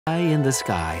in the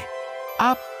sky.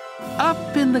 Up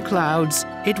in the clouds,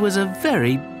 it was a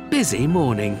very busy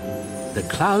morning. The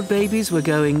Cloudbabies were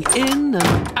going in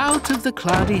and out of the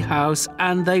cloudy house,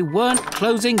 and they weren't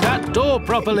closing that door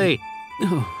properly.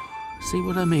 Oh, see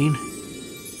what I mean?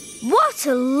 What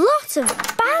a lot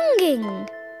of banging!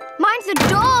 Mind the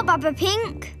door, Baba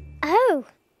Pink. Oh,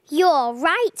 you're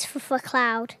right, Fuffa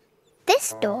Cloud.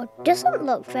 This door doesn't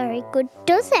look very good,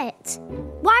 does it?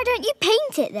 Why don't you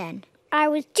paint it then? I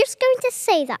was just going to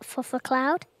say that, Fuffa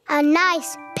Cloud. A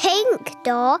nice pink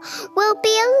door will be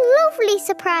a lovely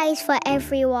surprise for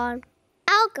everyone.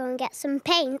 I'll go and get some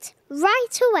paint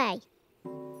right away.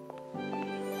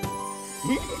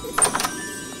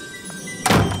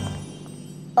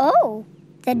 Oh,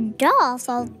 the door's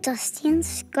all dusty and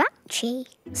scratchy.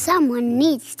 Someone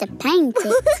needs to paint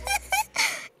it.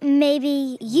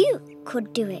 Maybe you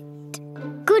could do it.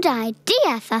 Good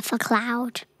idea, Fuffa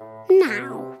Cloud.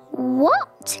 Now,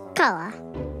 what colour?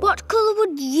 What colour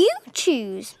would you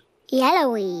choose?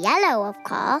 Yellowy yellow, of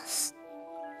course.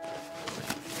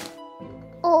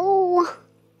 Oh,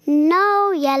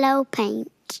 no yellow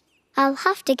paint. I'll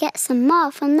have to get some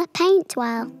more from the paint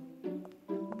well.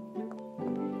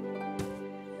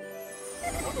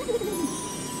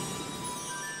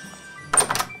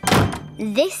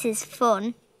 This is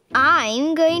fun.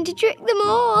 I'm going to trick them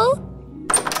all.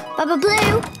 Baba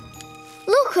Blue,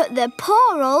 look at the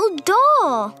poor old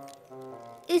door.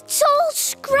 It's all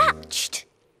scratched.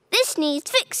 This needs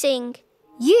fixing.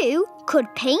 You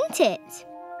could paint it.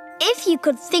 If you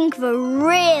could think of a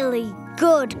really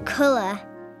good colour.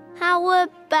 How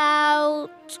about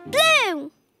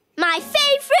blue? My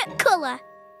favourite colour.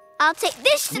 I'll take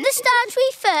this to the star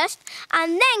tree first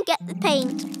and then get the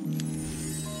paint.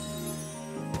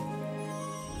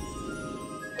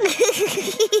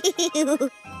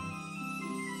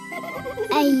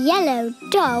 A yellow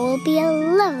door will be a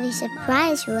lovely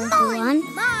surprise for everyone.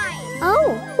 Mine.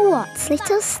 Oh, what's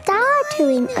little Star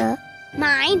doing up?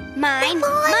 Mine.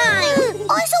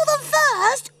 I saw them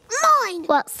first. Mine.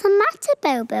 What's the matter,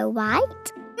 Bobo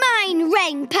White? Mine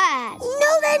rain pears.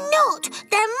 No, they're not.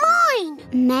 They're mine.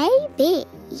 Maybe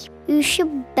you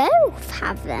should both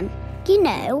have them. You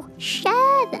know,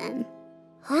 share them.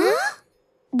 Huh?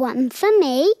 One for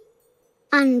me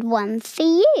and one for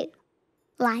you.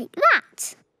 Like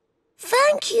that.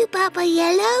 Thank you, Baba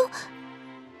Yellow.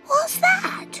 What's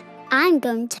that? I'm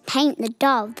going to paint the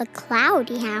door of the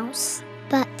cloudy house.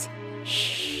 But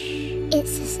shh,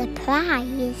 it's a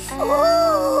surprise.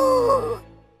 Oh!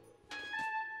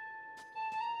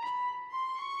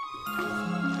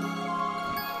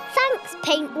 Thanks,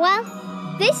 Paintwell.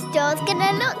 This door's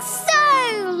gonna look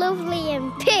so lovely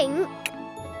and pink.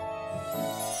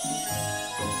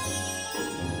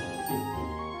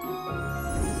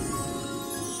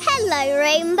 Hello,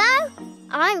 Rainbow.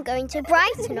 I'm going to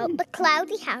brighten up the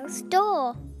cloudy house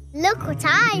door. Look what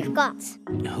I've got.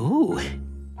 Oh,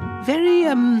 very,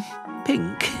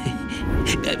 pink.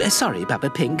 Sorry, Baba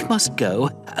Pink, must go.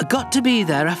 Got to be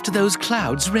there after those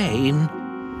clouds rain.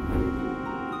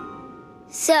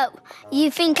 So, you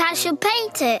think I should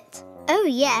paint it? Oh,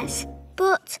 yes.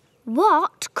 But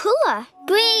what colour?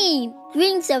 Green.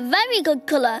 Green's a very good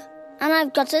colour. And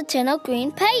I've got a tin of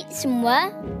green paint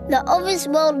somewhere. The others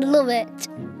will love it.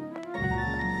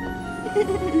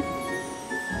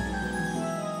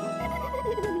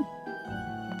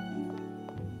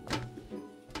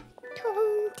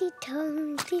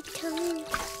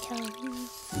 Tom-de-tom-de-tom-de-tom.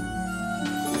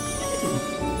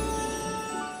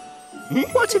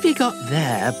 What have you got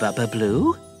there, Baba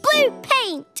Blue? Blue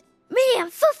paint! Me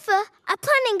and Fuffa are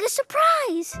planning a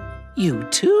surprise. You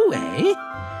too, eh?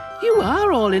 You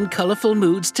are all in colourful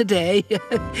moods today.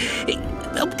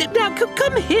 Now,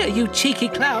 come here, you cheeky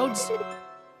clouds.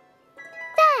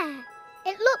 There!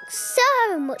 It looks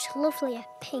so much lovelier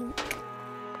pink.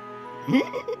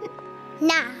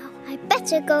 Now, I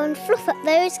better go and fluff up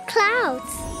those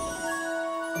clouds.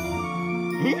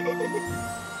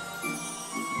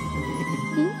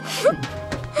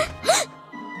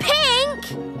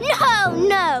 Pink?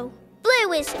 No.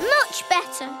 Blue is much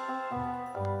better.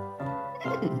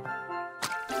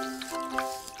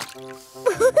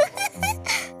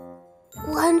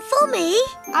 One for me.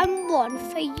 And one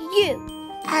for you.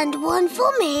 And one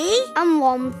for me. And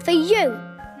one for you.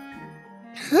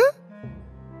 Huh?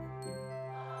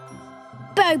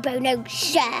 Bobo no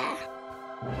share.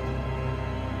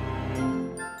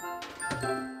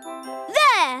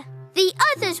 There! The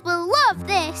others will love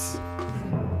this.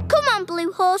 Come on,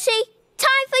 Blue Horsey.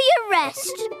 Time for your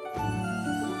rest.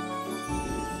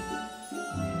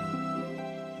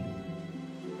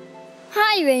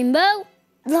 Hi, Rainbow.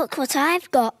 Look what I've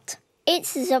got.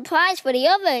 It's a surprise for the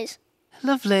others.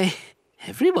 Lovely.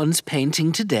 Everyone's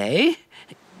painting today.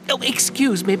 Oh,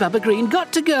 excuse me, Baba Green.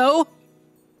 Got to go.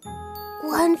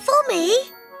 One for me.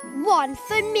 One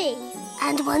for me.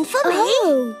 And one for me.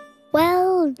 Oh,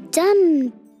 well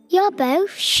done. You're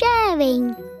both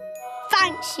sharing.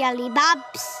 Thanks, Yelly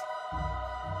Babs.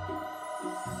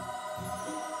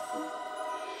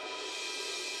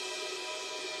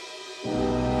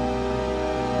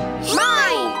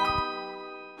 Mine!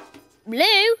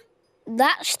 Blue?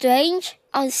 That's strange.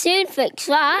 I'll soon fix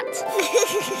that.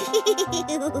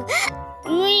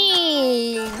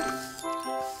 Green.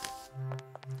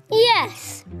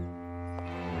 Yes.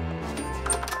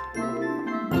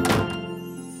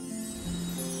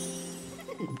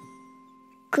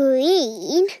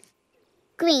 Green?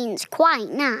 Green's quite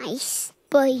nice,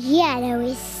 but yellow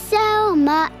is so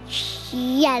much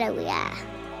yellowier.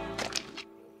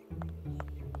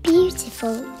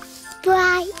 Beautiful,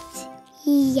 bright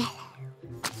yellow.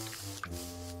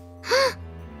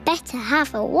 Better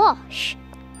have a wash.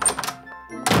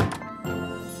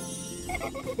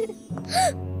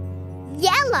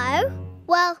 Yellow?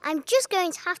 Well, I'm just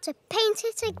going to have to paint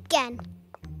it again.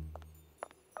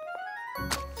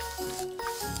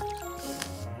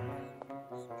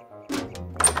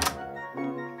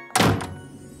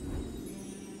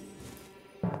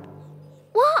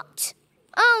 What?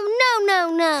 Oh,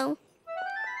 no.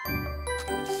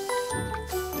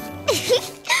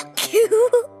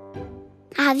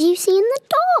 Have you seen the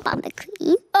door, Baba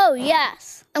Green? Oh,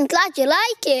 yes. I'm glad you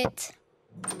like it.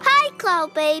 Hi,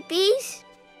 Cloudbabies.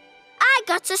 I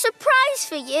got a surprise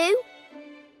for you.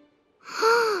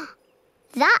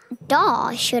 That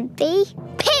door should be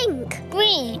pink.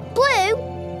 Green. Blue?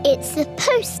 It's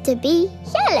supposed to be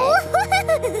yellow.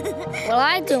 Well,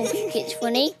 I don't think it's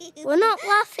funny. We're not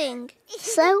laughing.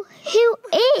 So who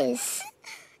is?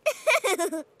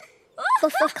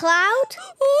 Fuffa Cloud?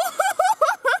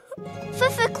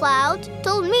 Fuffa Cloud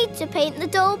told me to paint the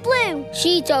door blue.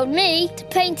 She told me to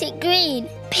paint it green.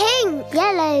 Pink,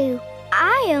 yellow.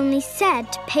 I only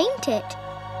said to paint it.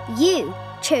 You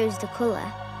chose the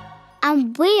colour.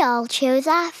 And we all chose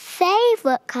our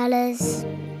favourite colours.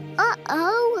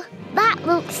 Uh-oh, that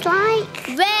looks like...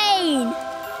 Rain.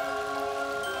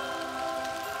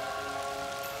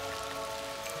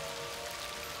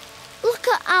 Look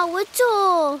at our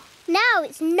door. Now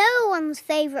it's no one's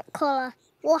favourite colour.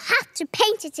 We'll have to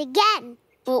paint it again.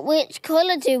 But which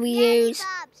colour do we use?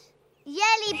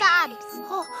 Yelly Babs.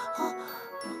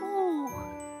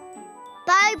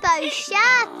 Bobo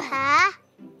Sherpa.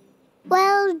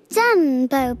 Well done,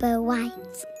 Bobo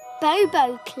White.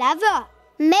 Bobo clever.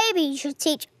 Maybe you should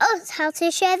teach us how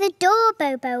to share the door,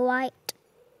 Bobo White.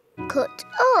 Cut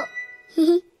up.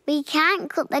 We can't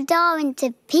cut the door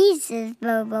into pieces,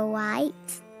 Bobo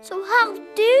White. So how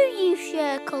do you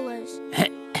share colours?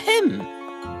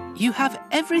 You have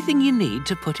everything you need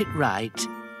to put it right.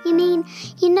 You mean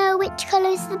you know which colour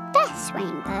is the best,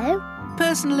 Rainbow?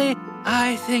 Personally,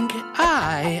 I think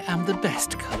I am the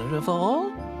best colour of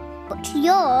all. But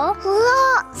you're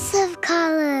lots of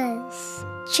colours.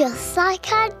 Just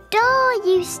like our door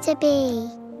used to be.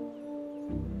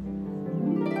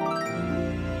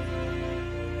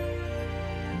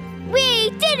 We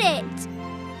did it!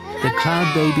 The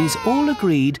Cloudbabies all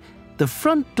agreed the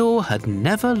front door had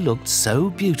never looked so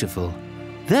beautiful.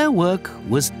 Their work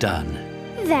was done.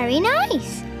 Very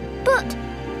nice. But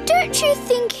don't you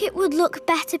think it would look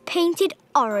better painted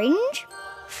orange?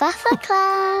 Fuffa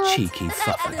Cloud. Cheeky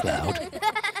Fuffa Cloud.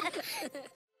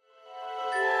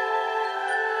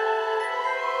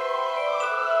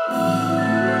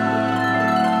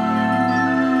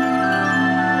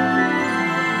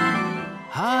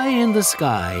 High in the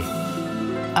sky,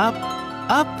 up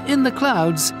in the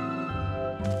clouds,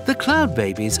 the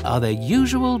Cloudbabies are their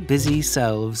usual busy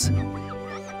selves.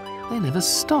 They never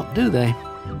stop, do they?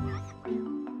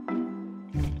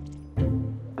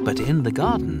 But in the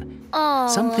garden,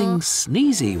 something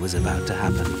sneezy was about to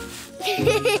happen.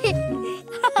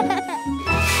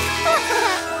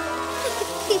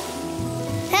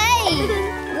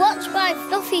 Hey! Watch my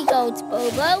fluffy goats,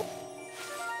 Bobo.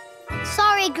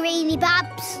 Sorry, Greenie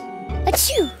Babs.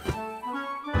 Achoo!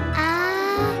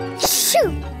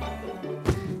 Shoo!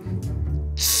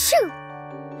 Shoo!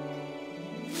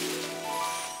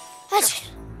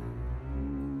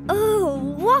 Oh,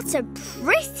 what a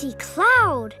pretty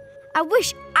cloud. I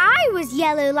wish I was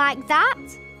yellow like that.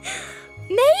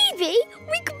 Maybe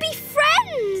we could be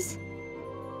friends.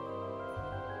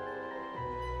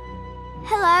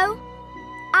 Hello,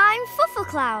 I'm Fuffa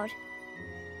Cloud.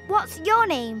 What's your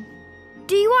name?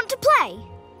 Do you want to play?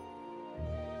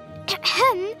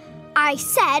 I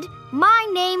said my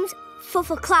name's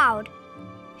Fuffa Cloud,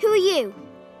 who are you?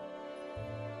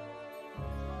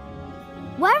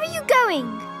 Where are you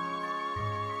going?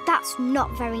 That's not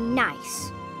very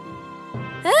nice.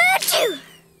 Achoo!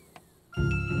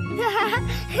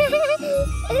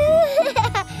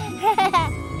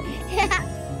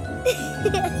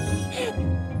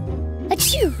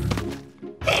 Achoo!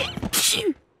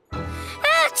 Achoo!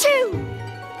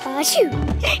 Achoo!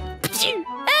 Achoo!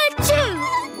 Achoo!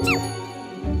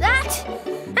 That?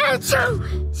 Achoo!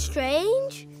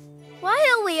 Strange. Why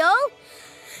are we all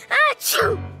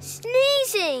achoo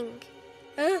sneezing?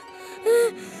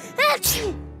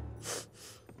 Achoo!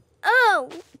 Oh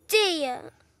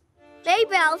dear.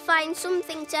 Maybe I'll find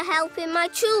something to help in my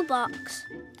toolbox.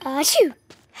 Achoo!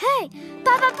 Hey,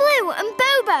 Baba Blue and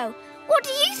Bobo, what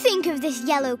do you think of this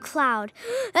yellow cloud?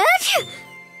 Achoo!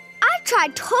 I've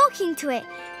tried talking to it,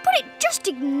 but it just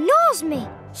ignores me.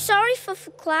 Sorry,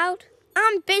 Fuffa Cloud.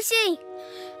 I'm busy.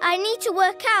 I need to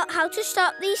work out how to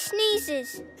stop these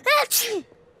sneezes. Achoo!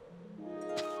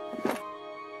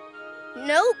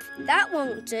 Nope, that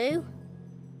won't do.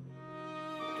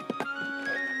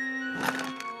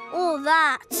 Or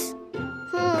that.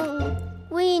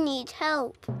 We need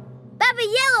help. Baba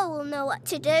Yellow will know what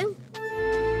to do.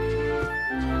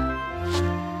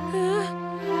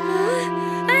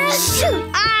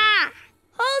 Ah!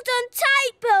 Hold on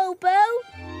tight, Bobo.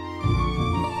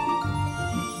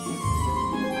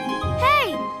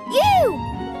 Hey, you!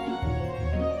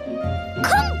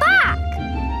 Come back!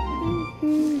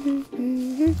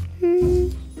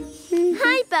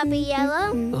 Hi, Baba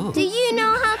Yellow. Oh. Do you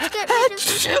know how to get rid of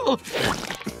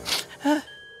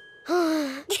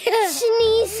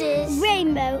sneezes?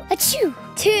 Rainbow. Achoo.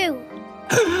 2.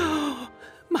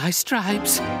 My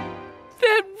stripes.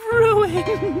 They're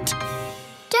ruined.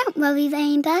 Don't worry,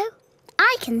 Rainbow.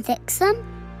 I can fix them.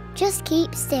 Just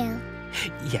keep still.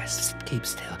 Yes, keep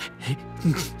still.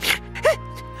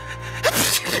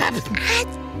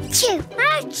 Achoo!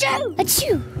 Achoo!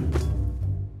 Achoo!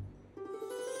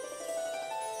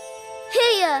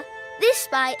 Here, this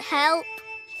might help.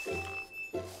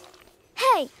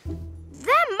 Hey,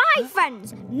 they're my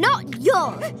friends, not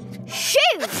yours.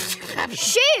 Shoo!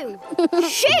 Shoo!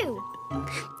 Shoo!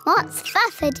 What's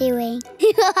Fuffa doing?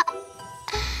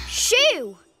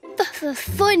 Shoo! Fuffa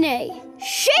funny.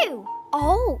 Shoo!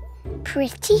 Oh,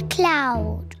 pretty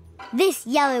cloud. This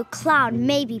yellow cloud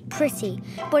may be pretty,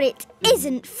 but it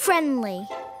isn't friendly.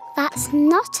 That's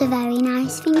not a very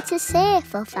nice thing to say,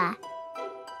 Fuffa.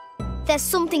 There's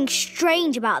something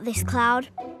strange about this cloud.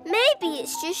 Maybe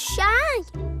it's just shy.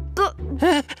 But...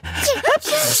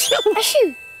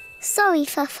 Achoo! Sorry,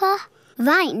 Fuffa.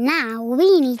 Right now,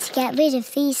 we need to get rid of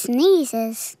these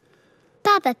sneezes.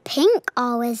 Baba Pink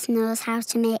always knows how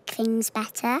to make things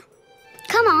better.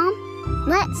 Come on,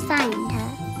 let's find her.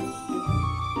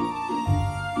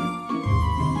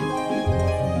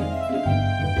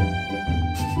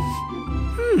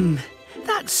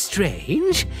 That's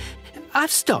strange.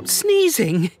 I've stopped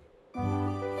sneezing.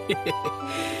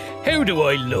 How do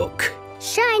I look?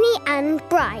 Shiny and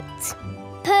bright.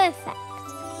 perfect.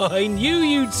 I knew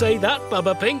you'd say that,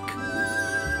 Baba Pink.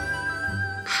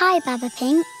 Hi, Baba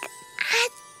Pink.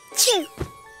 Achoo!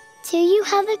 Do you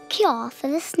have a cure for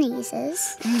the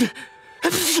sneezes?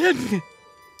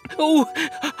 Oh,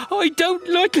 I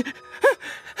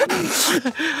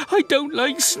don't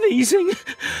like sneezing.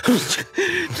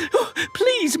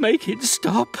 Please make it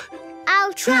stop.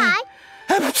 I'll try.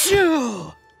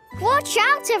 Achoo! Watch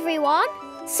out, everyone.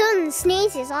 Sun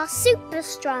sneezes are super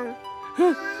strong.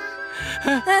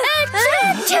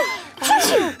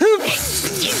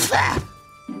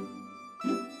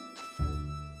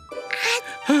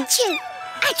 Achoo! Achoo!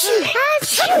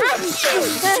 Achoo!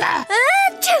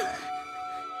 Achoo!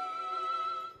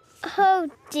 Oh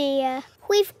dear,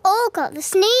 we've all got the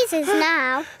sneezes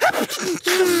now.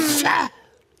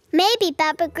 Maybe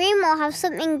Baba Green will have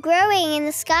something growing in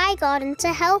the sky garden to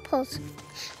help us.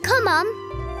 Come on.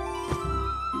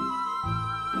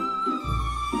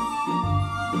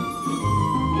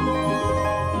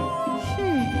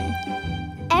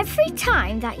 Every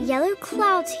time that yellow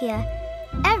cloud's here,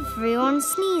 everyone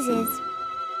sneezes.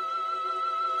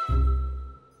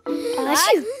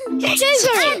 Achoo!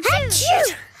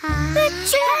 Achoo!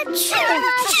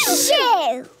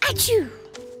 Achoo! Achoo!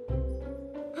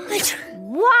 Achoo!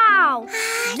 Wow!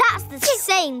 That's the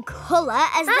same colour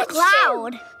as the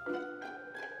cloud.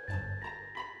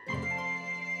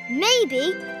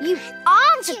 Maybe you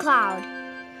aren't a cloud.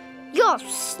 You're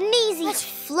sneezy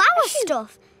flower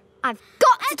stuff. I've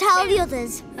got to tell the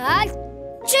others.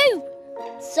 Achoo!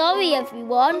 Sorry,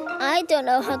 everyone. I don't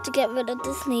know how to get rid of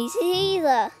the sneezes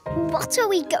either. What are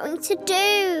we going to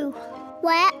do?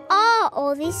 Where are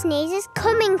all these sneezes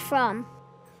coming from?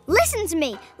 Listen to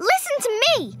me! Listen to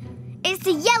me! It's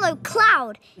the yellow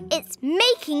cloud. It's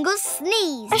making us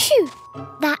sneeze. Achoo!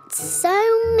 That's so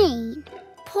mean.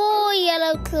 Poor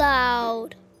yellow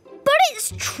cloud. But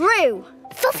it's true.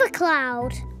 Fuffa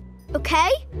cloud. OK?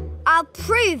 I'll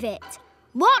prove it.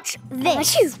 Watch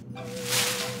this. Achoo!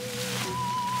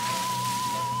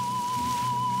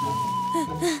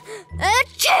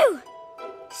 Achoo!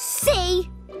 See?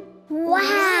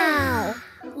 Wow!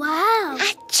 Wow.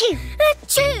 Achoo!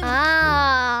 Achoo!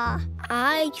 Ah,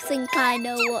 I think I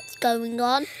know what's going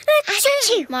on.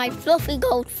 Achoo! My fluffy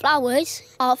gold flowers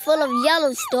are full of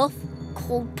yellow stuff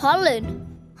called pollen.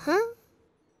 Huh?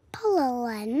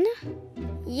 Pollen?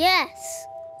 Yes.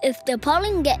 If the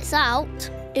pollen gets out,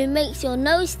 it makes your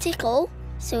nose tickle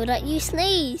so that you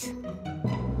sneeze.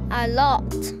 A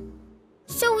lot.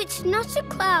 So it's not a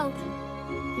cloud.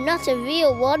 Not a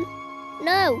real one.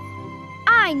 No.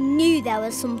 I knew there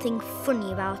was something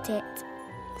funny about it.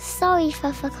 Sorry,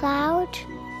 Fuffa cloud.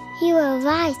 You were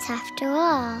right after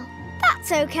all.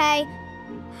 That's OK.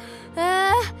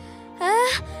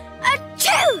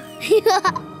 Achoo!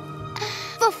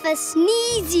 Fuffa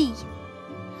sneezy.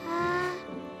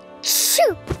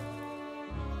 Achoo!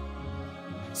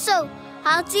 So,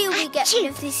 how do we get rid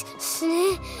of this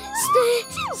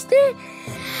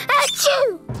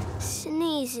achoo!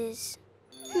 Sneezes?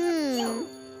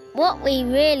 What we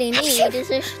really need is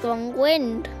a strong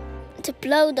wind to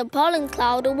blow the pollen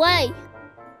cloud away.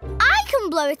 I can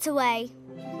blow it away.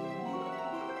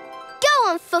 Go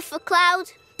on, Fuffa Cloud.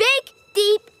 Big,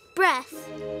 deep breath.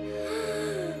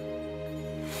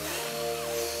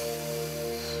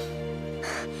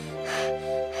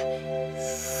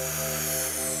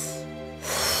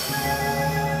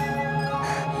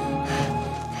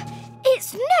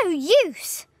 It's no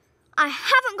use. I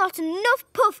haven't got enough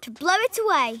puff to blow it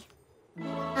away.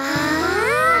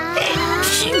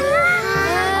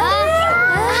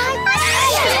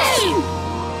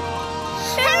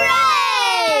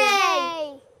 Hooray!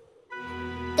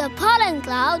 The pollen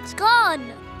cloud's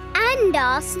gone. And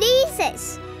our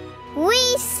sneezes. We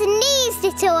sneezed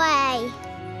it away.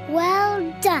 Well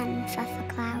done, Fuffa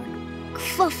Cloud.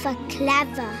 Fuffa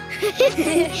clever.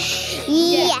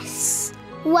 Yes.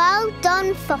 Well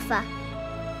done, Fuffa.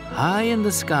 High in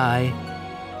the sky,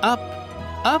 up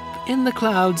in the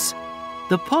clouds,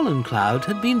 the pollen cloud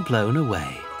had been blown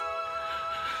away.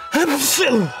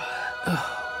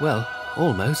 Well,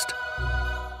 almost.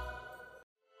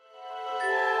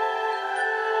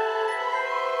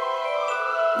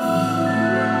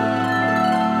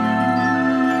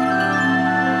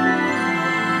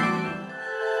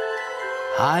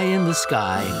 High in the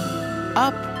sky,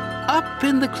 up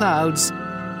in the clouds,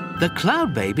 the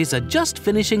Cloudbabies are just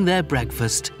finishing their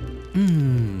breakfast.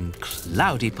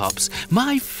 Cloudy Pops,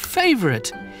 my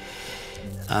favourite.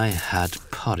 I had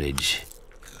porridge.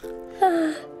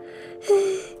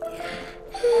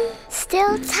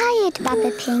 Still tired,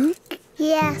 Baba Pink?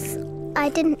 Yes, I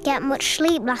didn't get much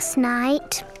sleep last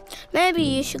night. Maybe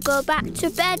you should go back to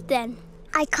bed then.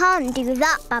 I can't do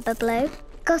that, Baba Blue.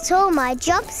 Got all my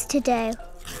jobs to do.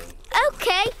 OK,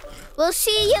 we'll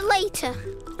see you later.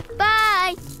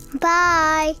 Bye.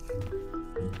 Bye.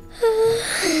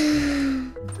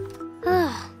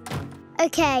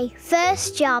 OK,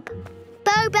 first job.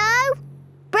 Bobo,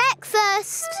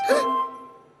 breakfast. Oh!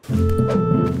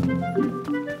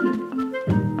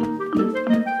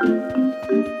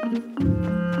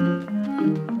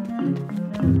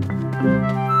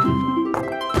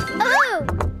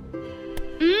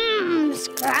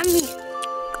 Scrammy.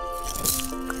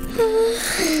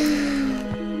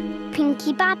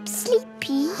 Pinky Bab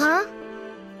sleepy? Huh?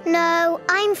 No,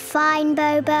 I'm fine,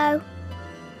 Bobo.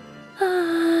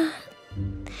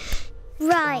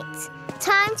 Right,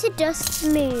 time to dust the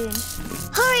moon.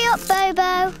 Hurry up,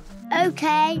 Bobo.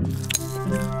 OK.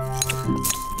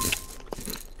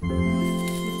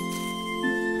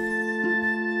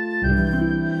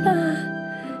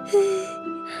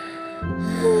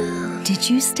 Did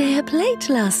you stay up late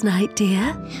last night,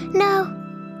 dear? No,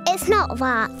 it's not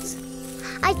that.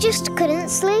 I just couldn't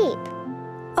sleep.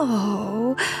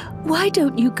 Oh, why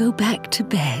don't you go back to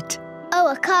bed? Oh,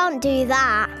 I can't do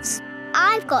that.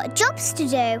 I've got jobs to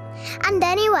do. And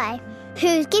anyway,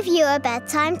 who'd give you a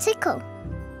bedtime tickle?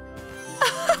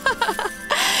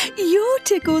 Your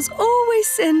tickles always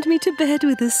send me to bed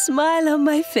with a smile on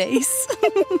my face.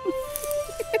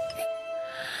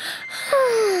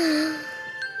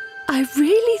 I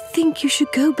really think you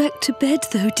should go back to bed,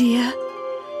 though, dear.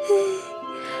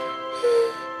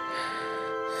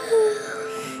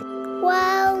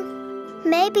 Well,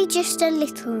 maybe just a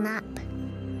little nap.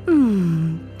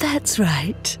 That That's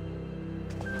right.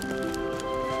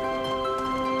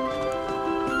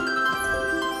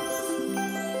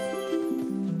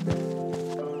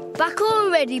 Back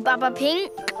already, Baba Pink?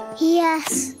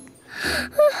 Yes.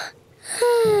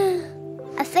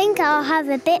 I think I'll have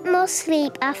a bit more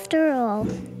sleep after all.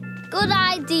 Good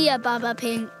idea, Baba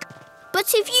Pink.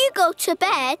 But if you go to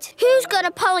bed, who's going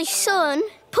to polish Sun,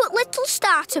 put Little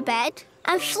Star to bed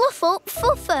and fluff up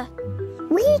Fuffa?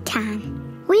 We can.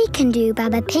 We can do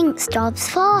Baba Pink's jobs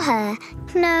for her.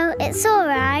 No, it's all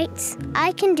right.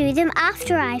 I can do them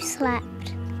after I've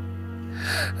slept.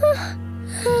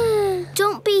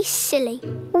 Don't be silly.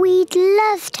 We'd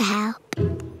love to help,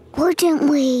 wouldn't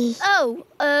we? Oh,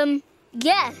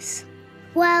 yes.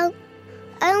 Well,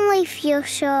 only if you're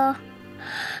sure.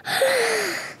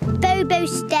 Bobo,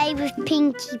 stay with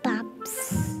Pinky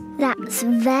Babs. That's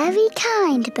very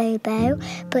kind, Bobo,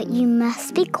 but you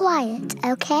must be quiet,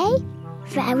 OK?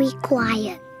 Very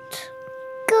quiet.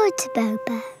 Good,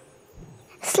 Bobo.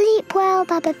 Sleep well,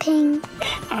 Baba Pink.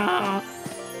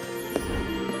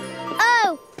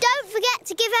 Oh, don't forget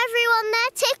to give everyone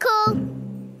their tickle.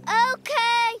 OK.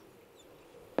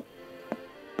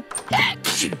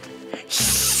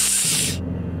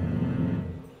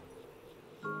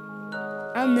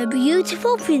 And the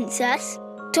beautiful princess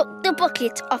took the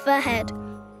bucket off her head,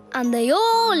 and they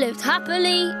all lived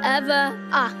happily ever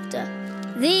after.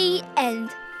 The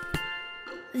end.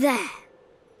 There.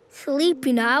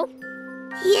 Sleepy now?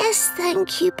 Yes,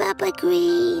 thank you, Baba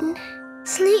Green.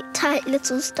 Sleep tight,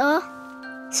 Little Star.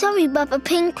 Sorry Baba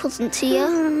Pink wasn't here.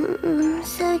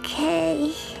 It's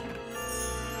okay.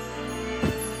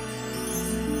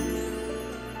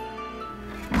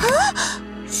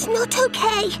 It's not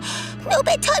okay. No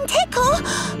bedtime tickle.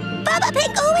 Baba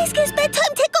Pink always gives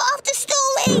bedtime tickle after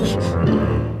story.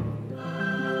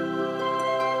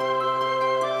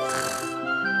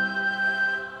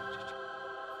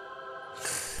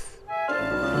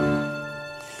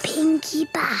 Pinky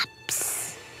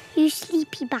Babs, you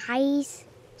sleepy boys.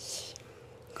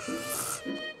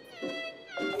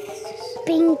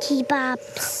 Pinky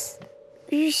Babs,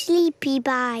 you sleepy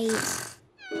boys.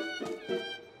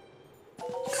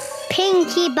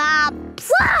 Pinky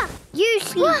Babs, you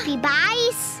sleepy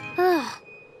boys.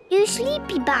 You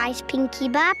sleepy boys, Pinky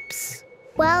Babs.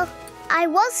 Well, I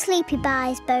was sleepy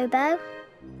boys, Bobo.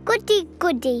 Goody,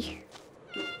 goody.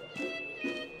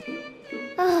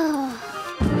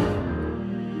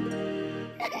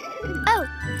 Oh,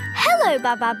 hello,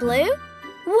 Baba Blue.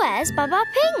 Where's Baba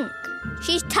Pink?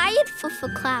 She's tired, Fuffa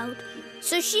Cloud,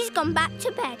 so she's gone back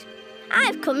to bed.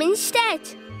 I've come instead.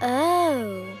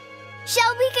 Oh.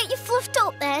 Shall we get you fluffed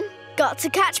up then? Got to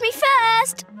catch me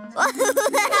first.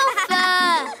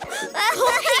 Fuffa!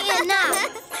 Come here now.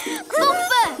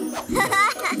 Fuffa!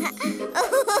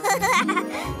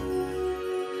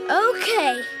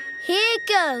 OK, here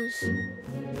goes.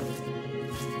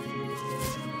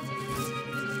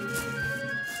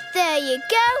 There you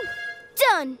go.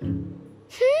 Done.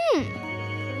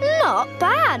 Not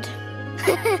bad.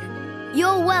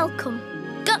 You're welcome.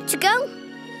 Got to go.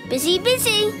 Busy,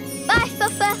 busy. Bye,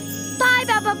 Fuffa. Bye,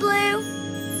 Baba Blue.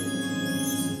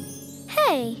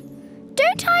 Hey,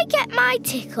 don't I get my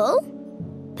tickle?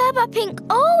 Baba Pink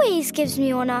always gives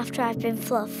me one after I've been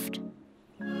fluffed.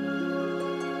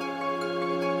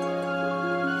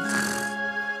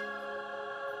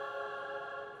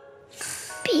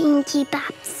 Pinky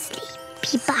Babs,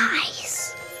 sleepy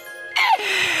boys.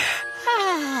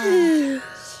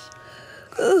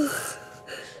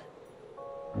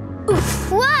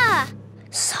 Wah!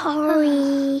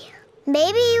 Sorry.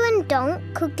 Maybe you and Donk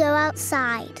could go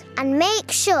outside and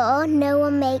make sure no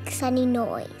one makes any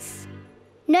noise.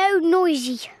 No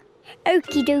noisy.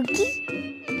 Okie dokie.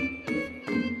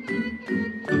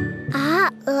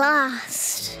 At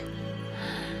last.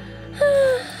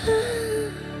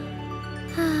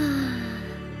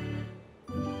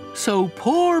 So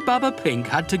poor Baba Pink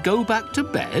had to go back to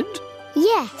bed?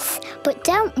 Yes, but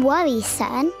don't worry,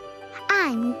 son.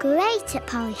 I'm great at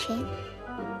polishing.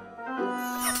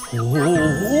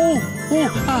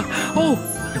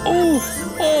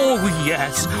 Oh,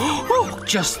 yes. Oh,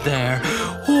 just there.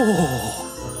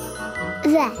 Oh.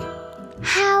 There.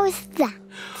 How's that?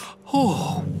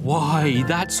 Oh, why,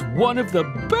 that's one of the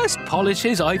best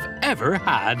polishes I've ever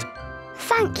had.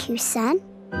 Thank you, son.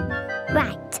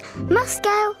 Right, must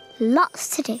go.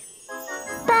 Lots to do.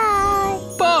 Bye.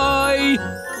 Bye.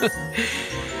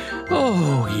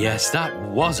 Oh, yes, that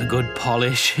was a good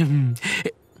polish.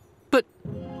 But,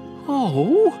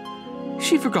 oh,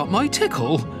 she forgot my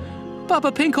tickle.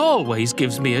 Baba Pink always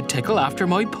gives me a tickle after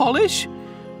my polish.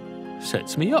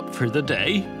 Sets me up for the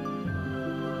day.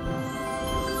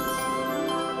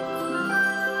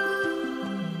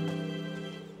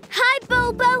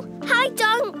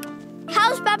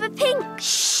 Baba Pink.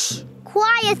 Shh!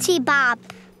 Quiety, Bab.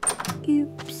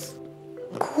 Oops.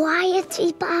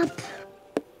 Quiety, Bab.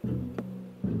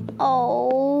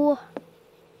 Oh.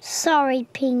 Sorry,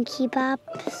 Pinky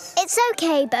Babs. It's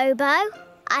okay, Bobo.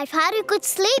 I've had a good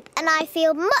sleep and I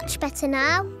feel much better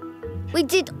now. We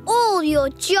did all your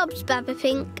jobs, Baba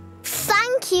Pink.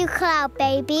 Thank you,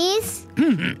 Cloudbabies.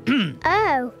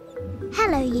 Oh.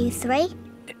 Hello, you three.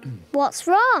 What's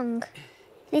wrong?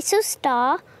 Little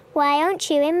Star, why aren't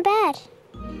you in bed?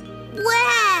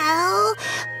 Well,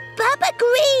 Baba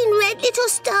Green read Little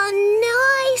Star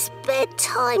nice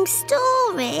bedtime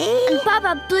story. And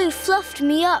Baba Blue fluffed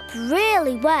me up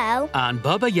really well. And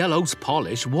Baba Yellow's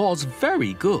polish was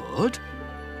very good.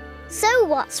 So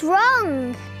what's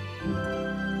wrong?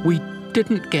 We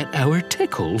didn't get our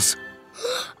tickles.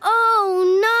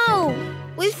 Oh, no!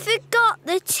 We forgot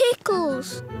the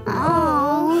tickles.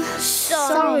 Oh,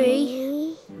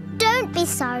 Sorry. Don't be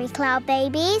sorry,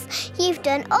 Cloudbabies. You've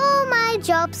done all my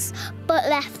jobs, but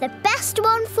left the best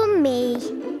one for me.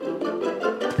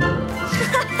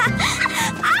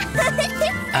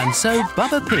 And so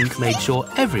Baba Pink made sure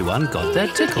everyone got their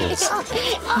tickles.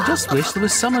 I just wish there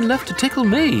was someone left to tickle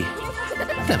me.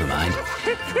 Never mind.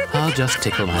 I'll just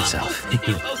tickle myself.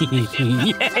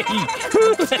 Yay!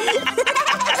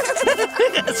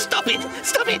 Stop it!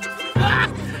 Stop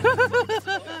it!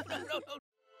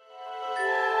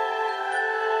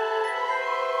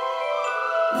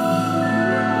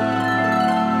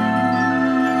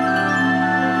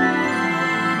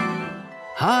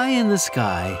 High in the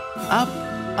sky,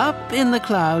 up in the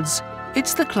clouds,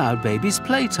 it's the Cloudbabies'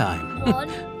 playtime.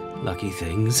 1, Lucky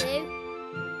things. 2,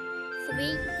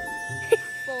 3,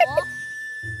 4,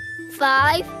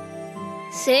 5,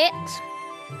 6,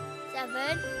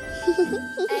 7,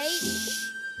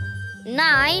 8,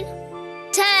 9,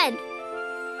 10.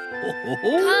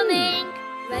 Coming,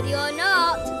 ready or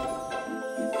not.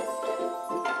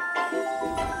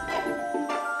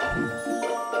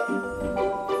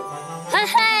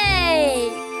 Hey!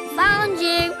 Found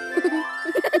you!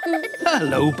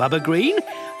 Hello, Baba Green.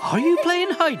 Are you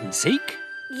playing hide and seek?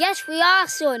 Yes, we are,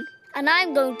 son. And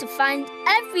I'm going to find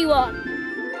everyone.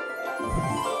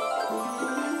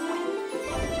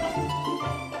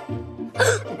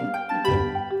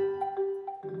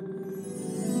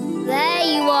 There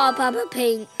you are, Baba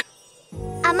Pink.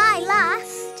 Am I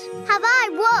last? Have I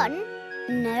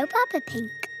won? No, Baba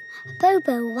Pink.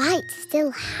 Bobo White's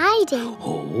still hiding.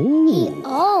 He Oh,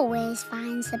 always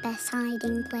finds the best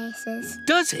hiding places.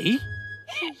 does he?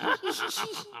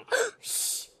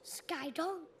 Sky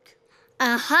don't.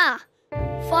 Aha!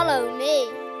 Follow me.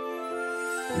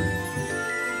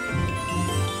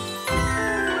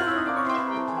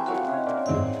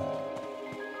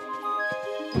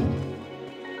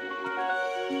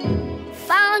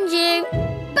 Found you!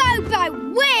 Bobo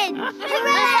win!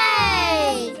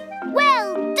 Hooray!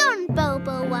 Well done,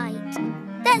 Bobo White.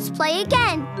 Let's play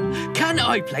again. Can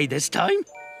I play this time?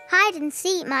 Hide and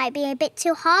seek might be a bit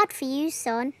too hard for you,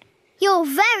 son. You're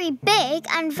very big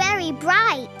and very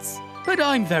bright. But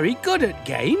I'm very good at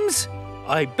games.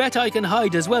 I bet I can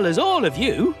hide as well as all of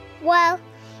you. Well,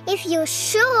 if you're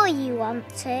sure you want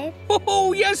to.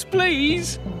 Oh, yes,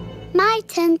 please. My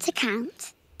turn to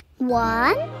count.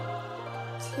 1, 2, 3,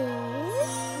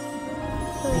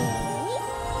 4,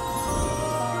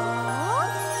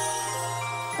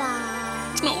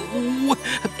 5. Oh,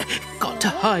 got to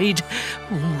hide.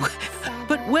 Oh,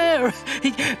 but where?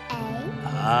 8,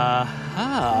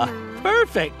 Aha!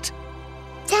 Perfect.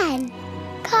 10.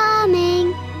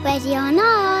 Coming, ready or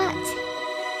not.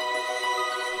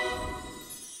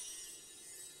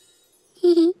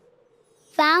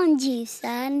 Found you,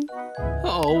 son.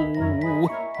 Oh,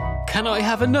 can I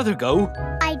have another go?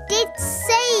 I did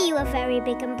say you were very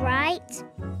big and bright.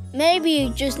 Maybe you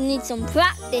just need some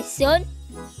practice, son.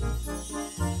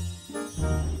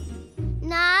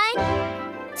 9,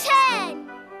 10.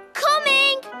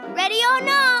 Coming! Ready or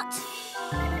not?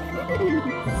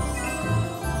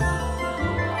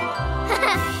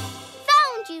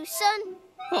 Found you, son.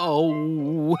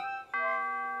 Oh,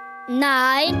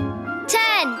 9,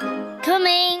 10.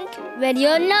 Coming, ready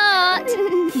or not.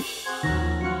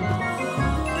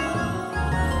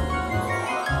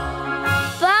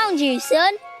 Found you,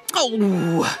 son.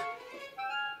 oh.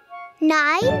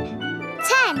 9,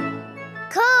 10.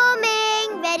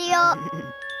 Coming, ready or...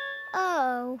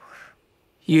 Oh.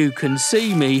 You can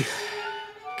see me,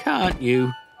 can't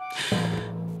you?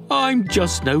 I'm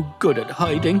just no good at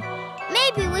hiding.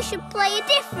 Maybe we should play a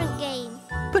different game.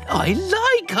 But I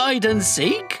like hide and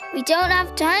seek. We don't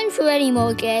have time for any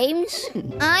more games.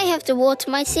 I have to water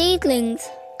my seedlings.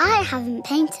 I haven't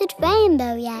painted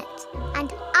Rainbow yet.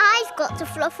 And I've got to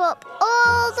fluff up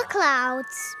all the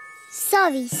clouds.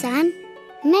 Sorry, Sun.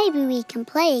 Maybe we can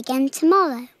play again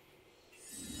tomorrow.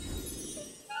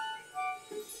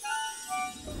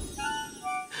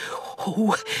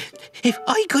 Oh, if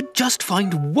I could just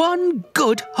find one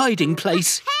good hiding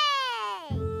place.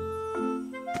 Hey!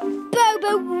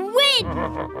 Bobo win!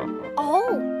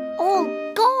 Oh, all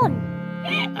gone.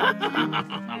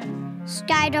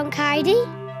 Skydonk Heidi?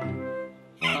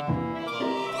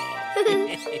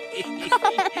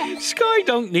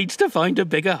 Skydonk needs to find a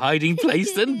bigger hiding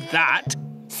place than that.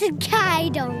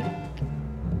 Skydonk.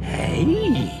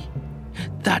 Hey,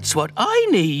 that's what I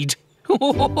need.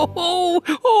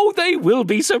 Oh, they will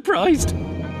be surprised.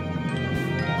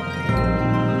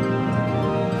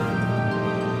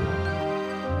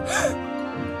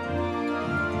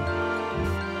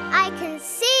 I can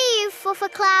see you,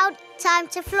 Fuffa Cloud. Time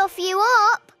to fluff you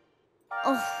up.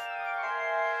 Oh.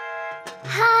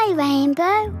 Hi,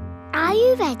 Rainbow. Are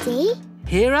you ready?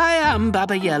 Here I am,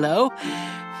 Baba Yellow.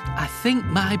 I think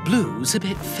my blue's a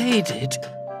bit faded.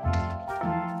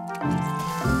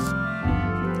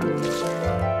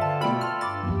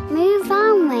 Move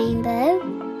on, Rainbow.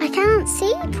 I can't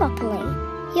see properly.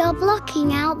 You're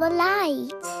blocking out the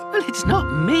light. Well, it's not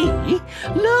me.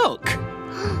 Look.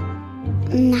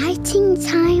 Nighting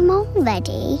time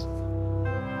already?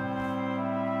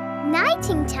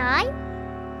 Nighting time?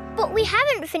 But we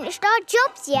haven't finished our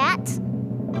jobs yet.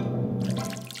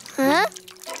 Huh?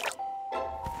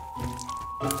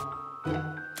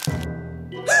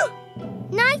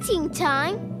 Nighting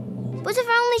time? But I've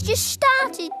only just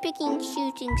started picking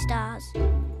shooting stars.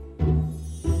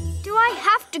 Do I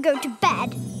have to go to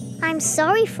bed? I'm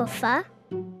sorry, Fuffa.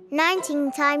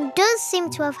 Nighting time does seem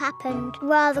to have happened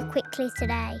rather quickly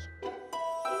today.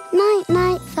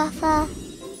 Night-night, Fuffa.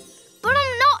 But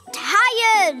I'm not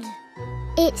tired!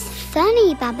 It's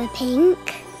funny, Baba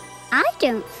Pink. I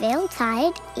don't feel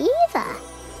tired either.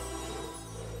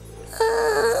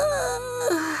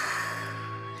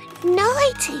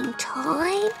 Nighting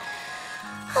time?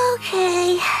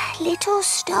 OK, little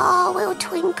star will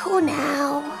twinkle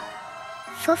now.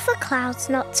 Fuffa Cloud's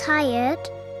not tired,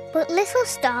 but Little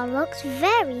Star looks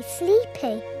very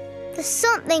sleepy. There's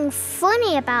something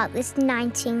funny about this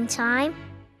nighting time.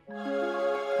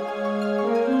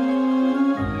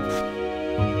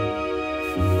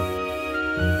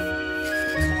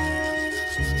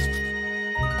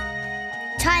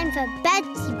 Time for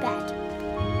Bedty Bed.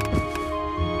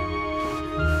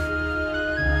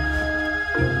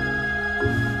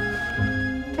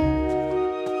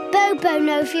 Bobo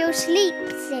no feel sleepy.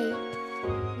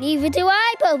 Neither do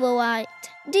I, Bobo White.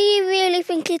 Do you really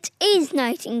think it is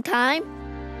nighting time?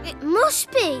 It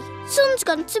must be. Sun's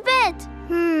gone to bed.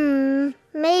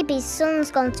 Maybe Sun's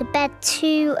gone to bed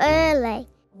too early.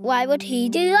 Why would he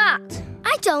do that?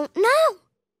 I don't know.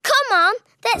 Come on,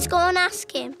 let's go and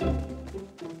ask him.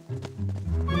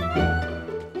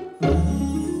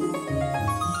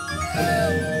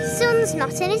 Sun's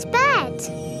not in his bed.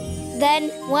 Then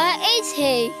where is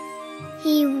he?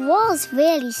 He was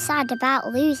really sad about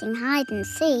losing hide and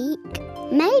seek.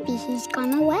 Maybe he's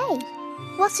gone away.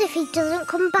 What if he doesn't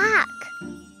come back?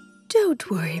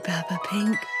 Don't worry, Baba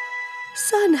Pink.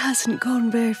 Sun hasn't gone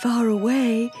very far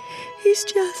away. He's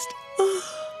just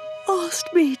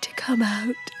asked me to come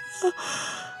out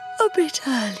a bit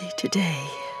early today.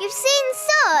 You've seen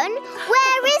Sun?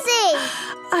 Where is he?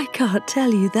 I can't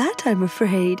tell you that, I'm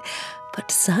afraid. But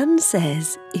Sun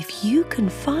says if you can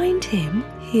find him,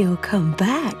 he'll come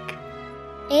back.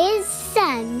 Is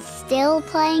Sun still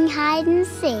playing hide and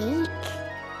seek?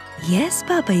 Yes,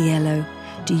 Baba Yellow.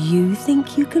 Do you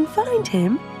think you can find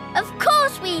him? Of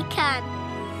course we can.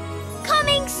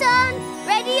 Coming, Sun.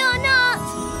 Ready or not?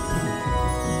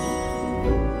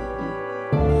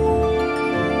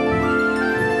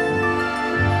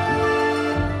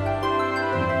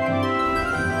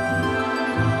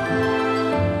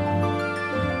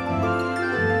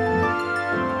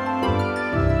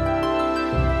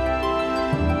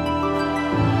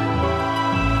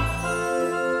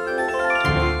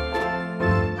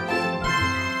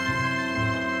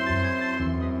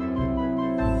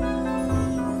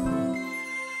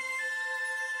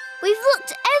 We've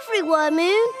looked everywhere,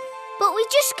 Moon, but we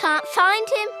just can't find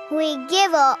him. We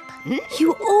give up.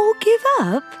 You all give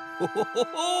up?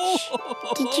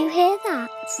 Did you hear that?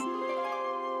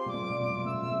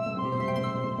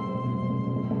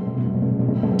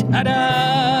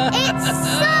 Ta-da! It's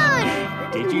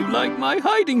Sun! Did you like my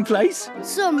hiding place?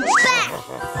 Some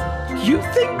best! You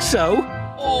think so?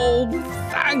 Oh,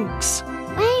 thanks.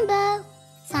 Rainbow,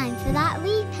 time for that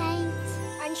repaint.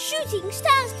 And shooting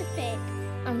stars to pick.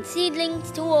 and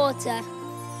seedlings to water.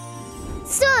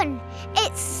 Son,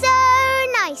 it's so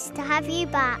nice to have you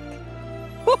back.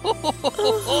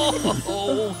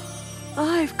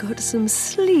 I've got some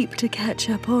sleep to catch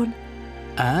up on.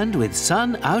 And with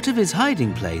Sun out of his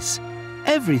hiding place,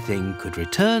 everything could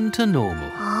return to normal.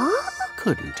 Huh?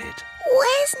 Couldn't it?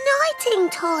 Where's nighting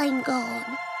time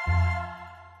gone?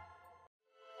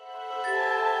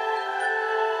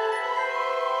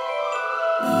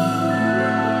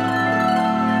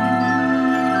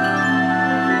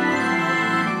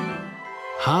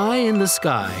 High in the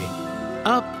sky,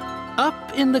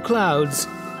 up in the clouds,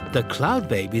 the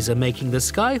Cloudbabies are making the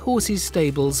Sky Horses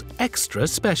stables extra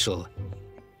special.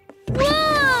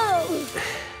 Whoa!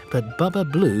 But Bubba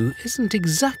Blue isn't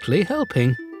exactly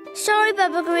helping. Sorry,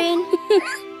 Bubba Green.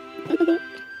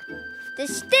 The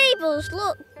stables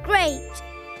look great.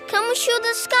 Can we show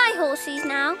the Sky Horses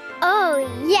now? Oh,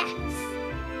 yes.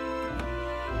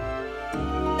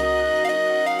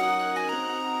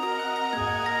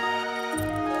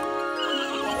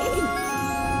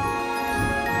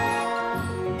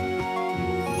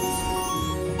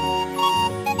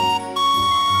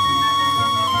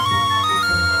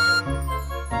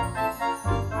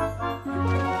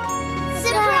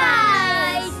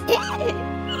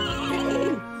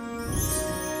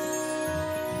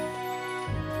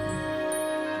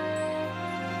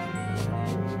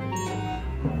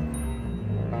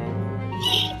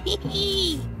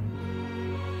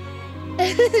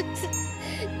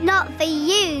 Not for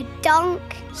you, Donk.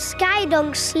 Sky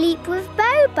Donk sleep with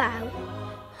Bobo.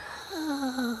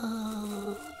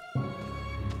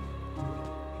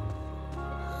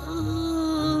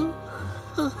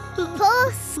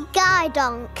 Poor Sky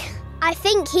Donk. I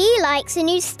think he likes the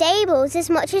new stables as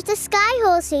much as the Sky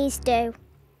Horses do.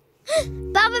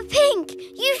 Baba Pink,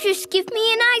 you just give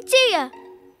me an idea.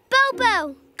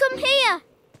 Bobo, come here.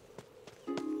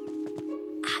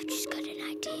 I've just got an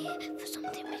idea for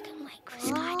something we can make for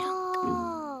Skydonk.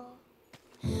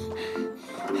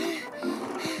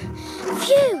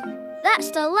 Phew, that's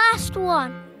the last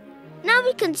one. Now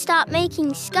we can start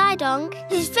making Skydonk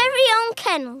his very own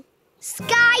kennel.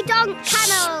 Skydonk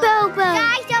Kennel! Bobo,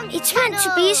 Skydonk it's meant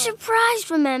to be a surprise,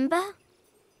 remember?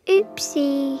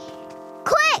 Oopsie.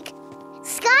 Quick!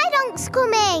 Skydonk's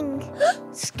coming!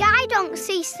 Skydonk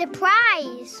sees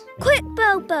surprise. Quick,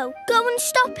 Bobo, go and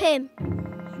stop him.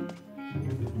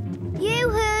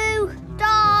 Yoo-hoo!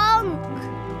 Donk!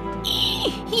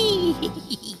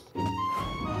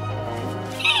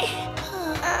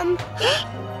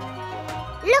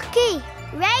 Looky!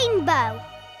 Rainbow!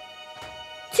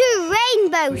 To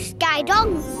Rainbow,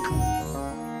 Skydonk!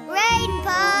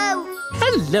 Rainbow!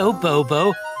 Hello,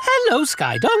 Bobo. Hello,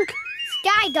 Skydonk.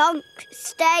 Skydonk,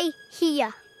 stay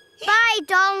here. Bye,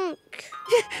 Donk.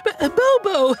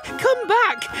 Bobo, come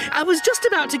back. I was just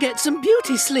about to get some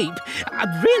beauty sleep. I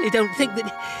really don't think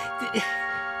that...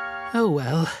 Oh,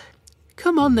 well.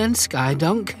 Come on then,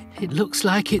 Skydonk. It looks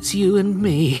like it's you and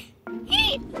me.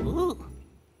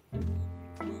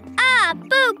 Ah,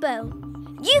 Bobo.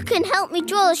 You can help me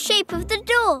draw the shape of the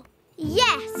door.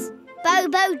 Yes,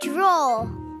 Bobo draw.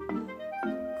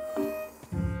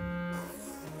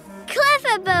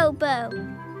 Clever, Bobo.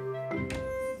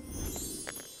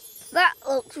 That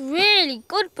looks really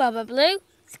good, Baba Blue.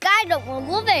 Skydonk will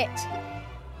love it.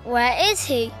 Where is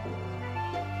he?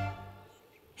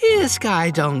 Here,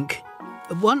 Skydonk.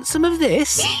 Want some of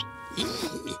this?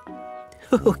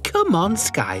 Oh, come on,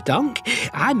 Skydonk.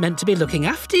 I'm meant to be looking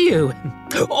after you.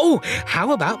 Oh,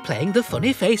 how about playing the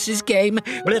funny faces game?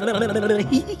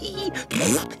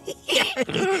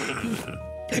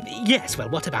 Yes, well,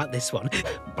 what about this one?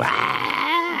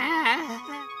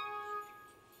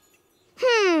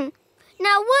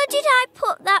 Now where did I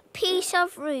put that piece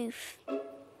of roof?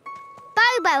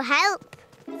 Bobo, help.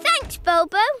 Thanks,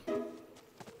 Bobo.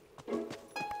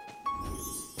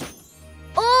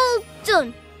 All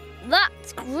done.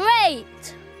 That's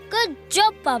great. Good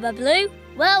job, Baba Blue.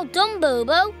 Well done,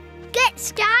 Bobo. Get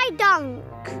Skydonk.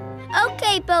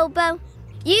 OK, Bobo.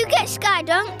 You get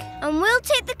Skydonk and we'll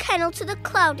take the kennel to the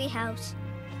Cloudy House.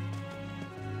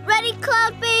 Ready,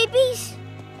 Cloudbabies?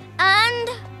 And...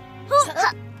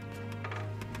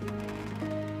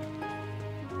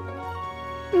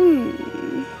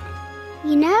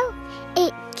 You know,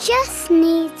 it just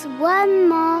needs one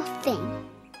more thing.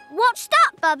 What's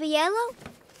that, Baba Yellow?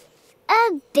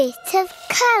 A bit of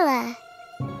colour.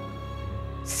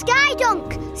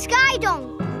 Skydonk!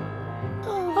 Skydonk!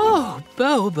 Oh,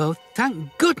 Bobo,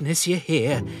 thank goodness you're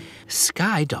here.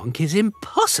 Skydonk is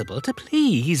impossible to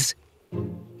please.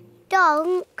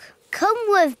 Donk, come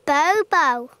with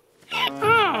Bobo.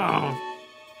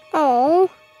 Oh,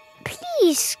 please.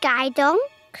 Please, Skydonk.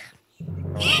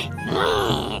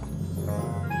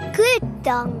 Good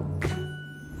donk.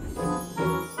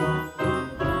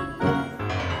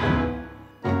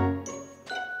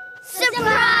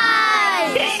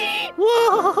 Surprise!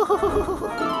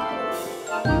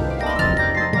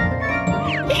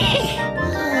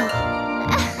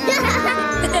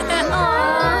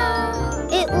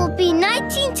 It will be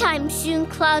nighting time soon,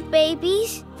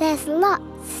 Cloudbabies. There's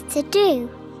lots to do.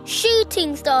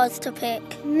 Shooting stars to pick.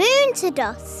 Moon to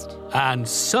dust. And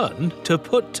sun to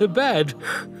put to bed.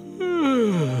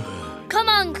 Come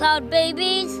on,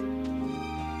 Cloudbabies.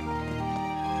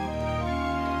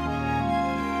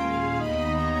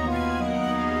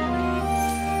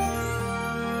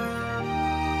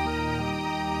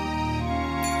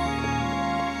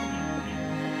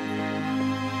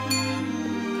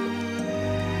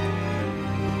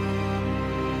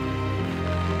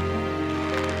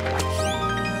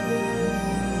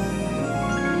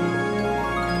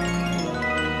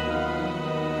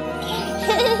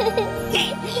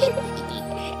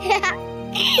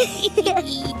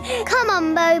 Come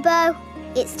on, Bobo.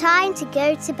 It's time to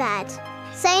go to bed.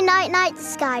 Say night-night to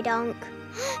Skydonk.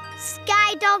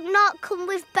 Skydonk not come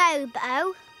with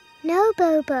Bobo? No,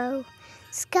 Bobo.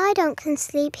 Skydonk can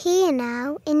sleep here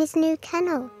now in his new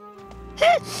kennel.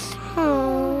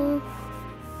 Oh,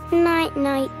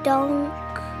 night-night, Donk.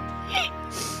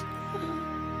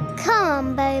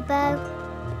 Come on, Bobo.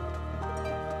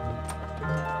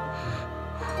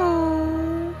 Oh.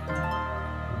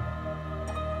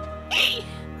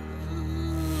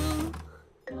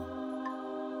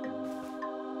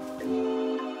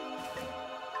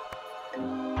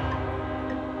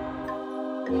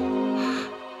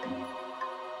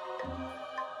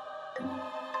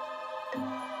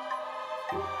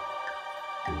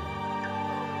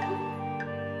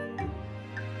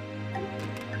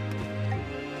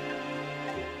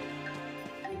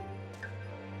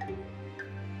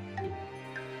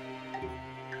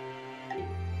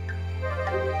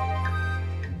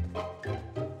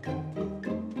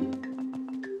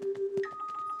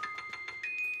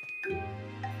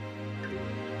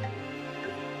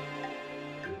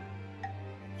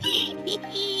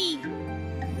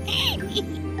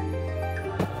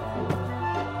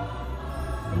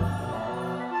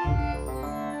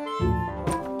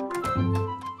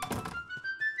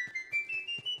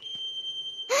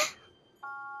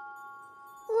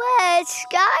 Where's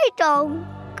Skydonk?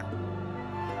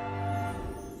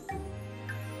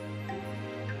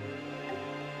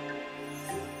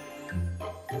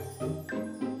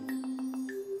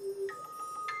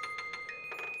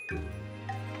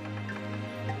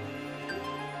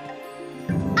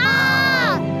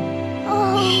 Ah!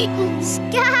 Oh,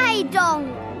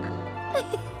 Skydonk!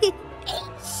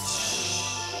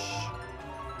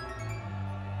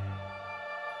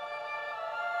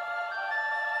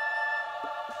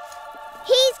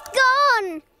 He's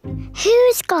gone!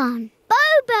 Who's gone?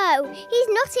 Bobo! He's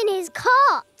not in his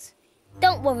cot.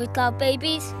 Don't worry,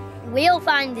 Cloudbabies. We'll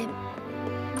find him.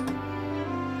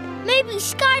 Maybe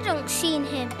Skydonk's seen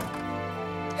him.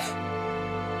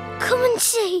 Come and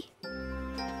see.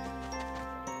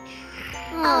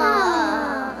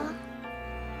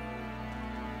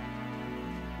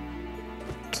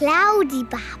 Cloudy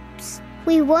Babs.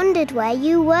 We wondered where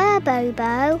you were,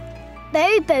 Bobo.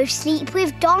 Bobo sleep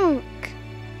with Donk.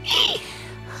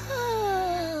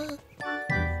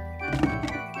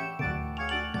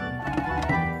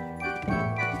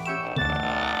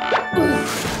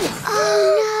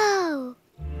 Oh,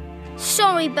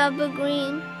 Sorry, Baba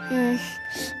Green.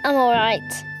 I'm all right.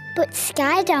 no. But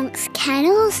Skydonk's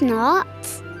kennel's not.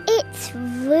 It's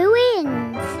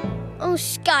ruined. Oh,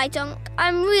 Skydonk,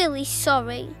 I'm really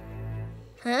sorry.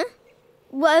 Huh?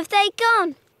 Where have they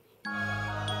gone?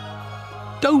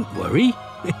 Don't worry.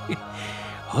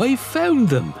 I found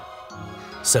them.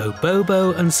 So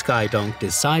Bobo and Skydonk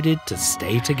decided to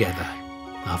stay together.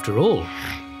 After all,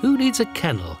 who needs a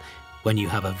kennel when you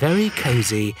have a very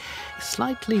cosy,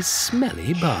 slightly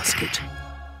smelly basket?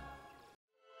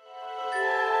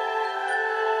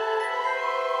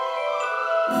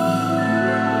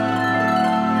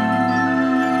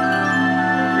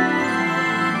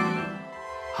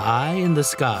 High in the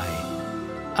sky,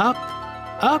 up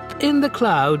in the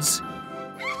clouds,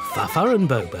 Fuffa and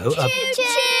Bobo are...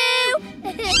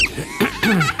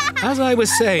 As I was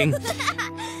saying,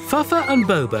 Fuffa and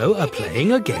Bobo are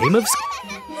playing a game of...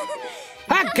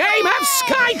 A game of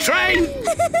Skytrain!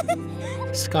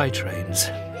 Skytrains.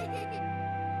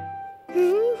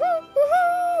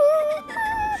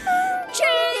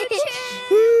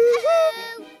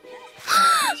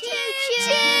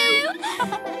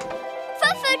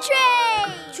 Fuffa train!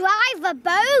 Drive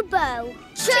Baba Bobo.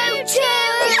 Choo-choo!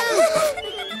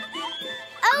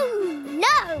 Oh,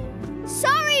 no!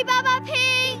 Sorry, Baba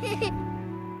Pig!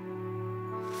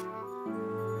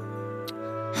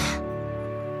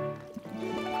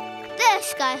 There,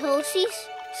 Sky Horses.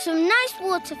 Some nice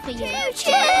water for you.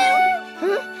 Choo-choo!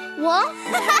 Huh? What?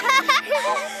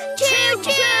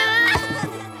 Choo-choo!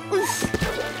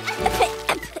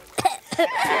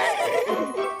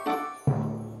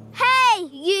 Hey,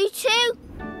 you two!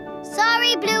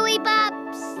 Sorry, Bluey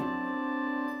Babs.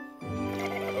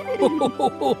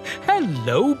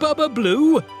 Hello, Baba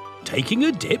Blue. Taking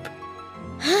a dip?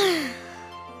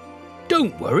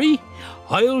 Don't worry.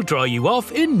 I'll dry you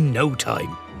off in no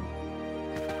time.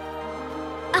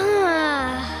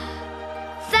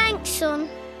 Thanks, son.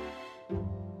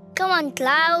 Come on,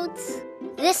 Clouds.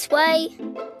 This way.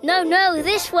 No,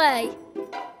 this way.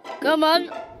 Come on.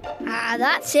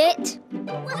 That's it.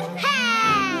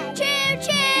 Hey!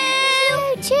 Choo-choo!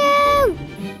 Choo-choo!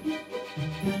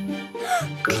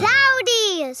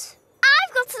 Cloudies!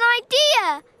 I've got an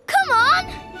idea. Come on.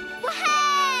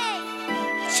 Hey!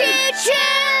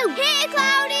 Choo-choo! Here,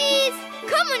 Cloudies!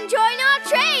 Come and join our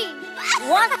train.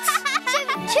 What?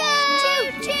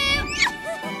 Choo-choo! Choo-choo!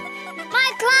 My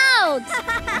clouds!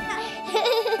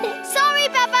 Sorry,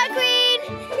 Baba Green.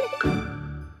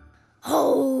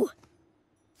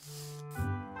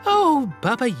 Oh,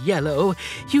 Baba Yellow,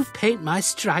 you've painted my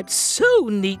stripes so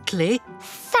neatly.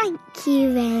 Thank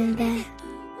you, Rainbow.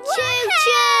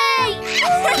 Choo-choo!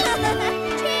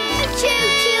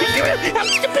 Choo-choo!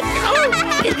 Oh,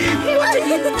 what have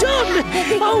you done?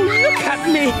 Oh, look at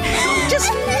me.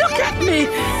 Just look at me.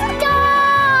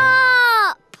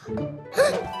 Stop!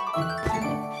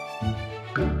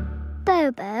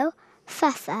 Bobo,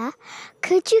 Fuffa,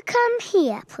 could you come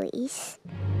here, please?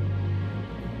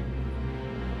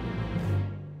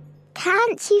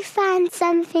 Can't you find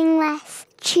something less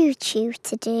choo-choo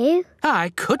to do? I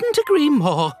couldn't agree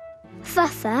more.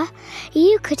 Fuffa,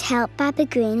 you could help Baba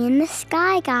Green in the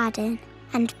Sky Garden.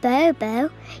 And Bobo,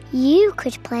 you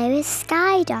could play with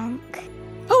Skydonk.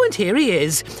 Oh, and here he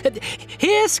is.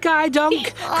 Here,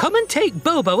 Skydonk. Come and take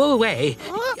Bobo away.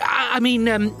 I mean,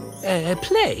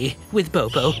 play with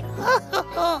Bobo.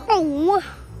 Oh,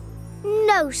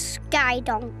 no,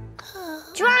 Skydonk.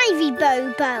 Drivey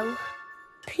Bobo.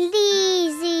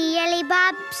 Pleasey, Yelly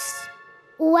Babs.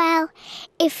 Well,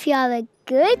 if you're a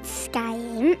good Sky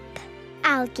Imp,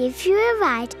 I'll give you a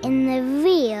ride in the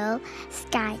real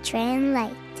Sky Train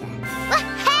later.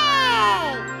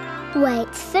 Hey!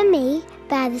 Wait for me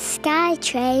by the Sky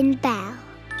Train bell.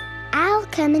 I'll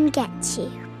come and get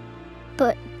you.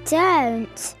 But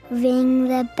don't ring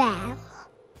the bell.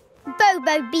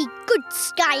 Bobo be good,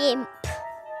 Sky Imp.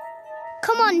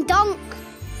 Come on, Donk.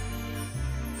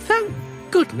 Thank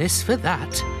goodness for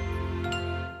that.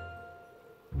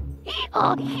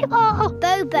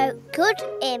 Bobo, good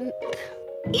imp.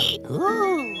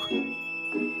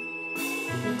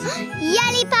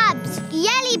 Yelly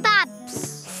Babs!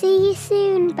 See you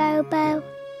soon, Bobo.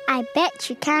 I bet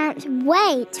you can't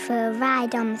wait for a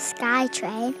ride on the Sky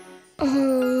Train.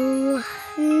 Oh,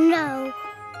 no.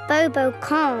 Bobo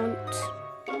can't.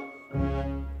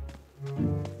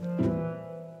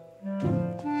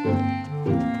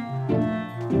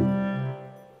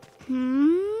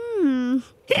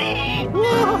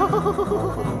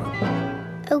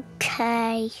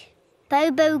 Okay.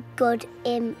 Bobo, good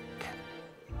imp.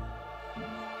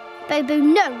 Bobo,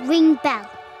 no ring bell.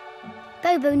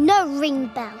 Bobo, no ring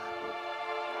bell.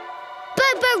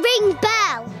 Bobo, ring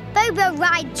bell. Bobo,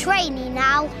 ride trainy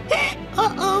now.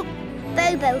 Uh-oh.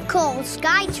 Bobo, call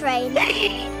Sky Train.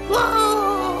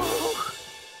 Whoa.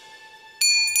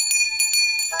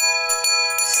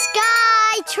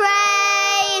 Sky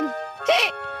Train!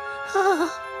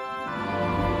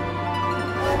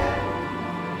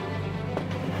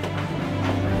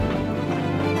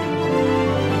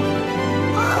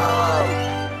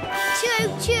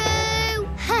 Choo-choo!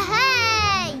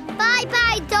 Hey!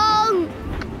 Bye-bye, Dong!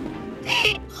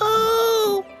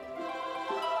 Oh.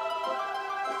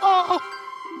 Oh.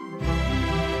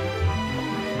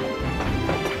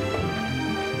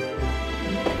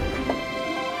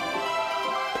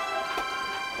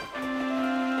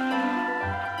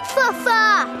 Fuffa!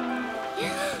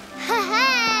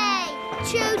 Hey!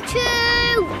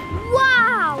 Choo-choo!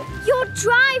 Wow! You're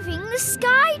driving the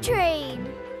Sky Train!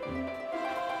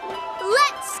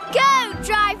 Let's go,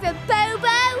 Driver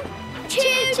Bobo!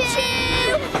 Choo-choo!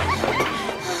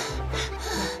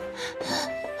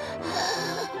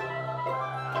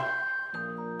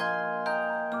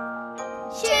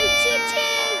 Choo-choo!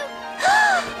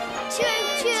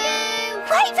 Choo-choo!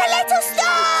 Wait for little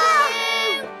Star!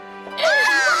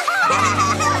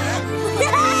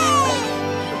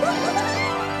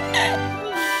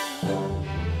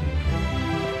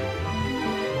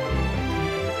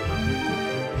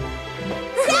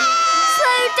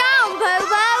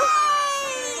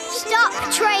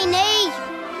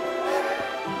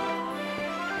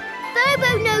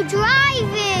 Bobo no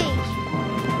driving!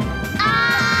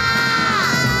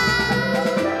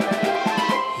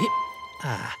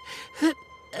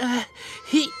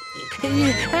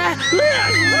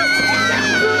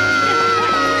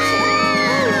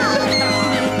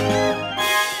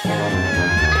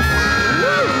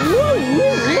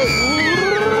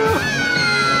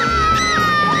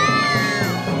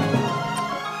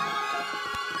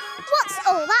 What's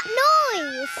all that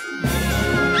noise?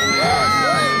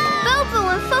 Bobo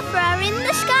and Fuffa are in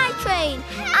the sky train.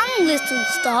 And Little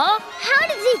Star. How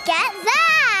did he get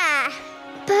there?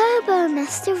 Bobo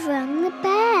must have rung the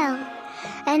bell,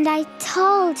 and I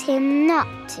told him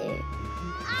not to.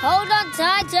 Hold on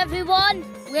tight, everyone.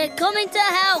 We're coming to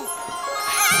help.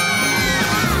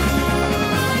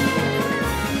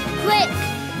 Quick,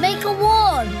 make a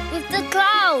wall with the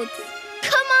clouds.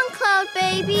 Come on,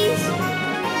 Cloudbabies.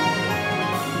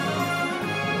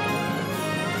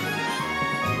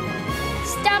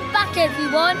 Stand back,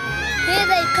 everyone. Here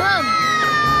they come.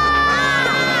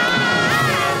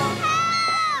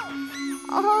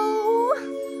 Oh,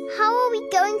 how are we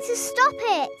going to stop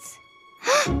it?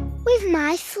 With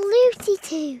my fluty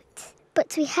toot.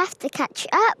 But we have to catch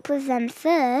up with them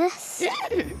first.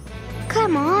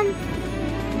 Come on.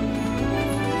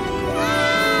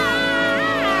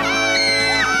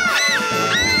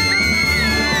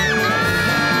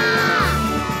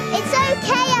 It's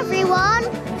okay, everyone.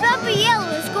 Baba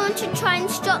Yellow is going to try and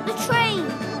stop the train.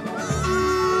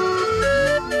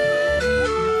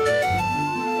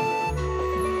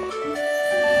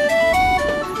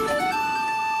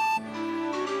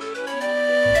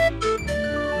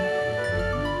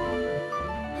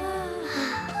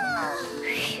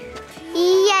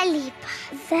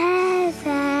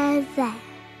 There.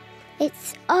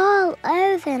 It's all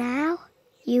over now.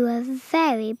 You are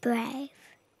very brave.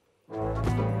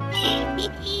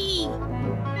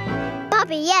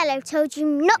 Baba Yellow told you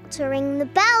not to ring the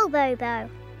bell, Bobo.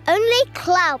 Only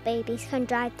Cloudbabies can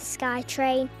drive the sky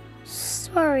train.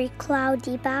 Sorry,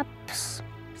 Cloudy Babs.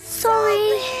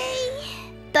 Sorry.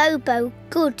 Bobo,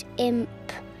 good imp.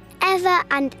 Ever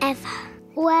and ever.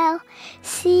 Well,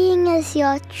 seeing as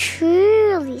you're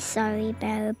truly sorry,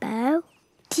 Bobo,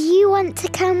 do you want to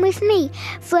come with me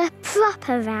for a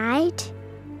proper ride?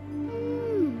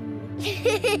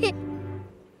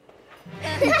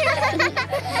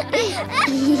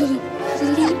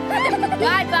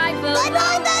 Bye-bye, Bobo.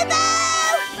 Bye-bye, Bobo!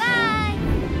 Bye.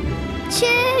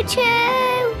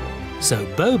 Choo-choo! So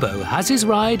Bobo has his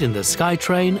ride in the sky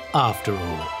train after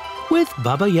all, with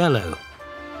Baba Yellow.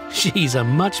 She's a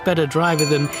much better driver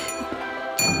than...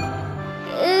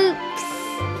 Oops.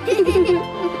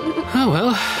 Oh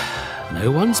well,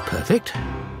 no one's perfect.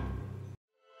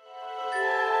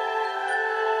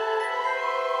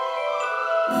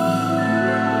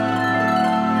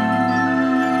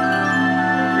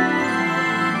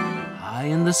 High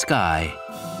in the sky,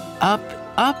 up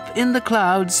in the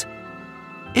clouds,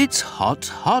 it's hot,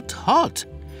 hot, hot.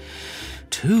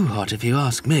 Too hot if you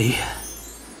ask me.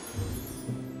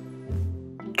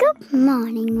 Good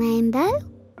morning, Rainbow.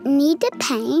 Need a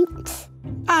paint?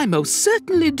 I most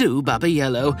certainly do, Baba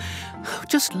Yellow.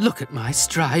 Just look at my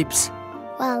stripes.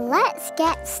 Well, let's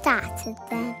get started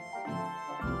then.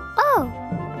 Oh,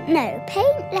 no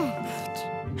paint left.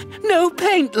 No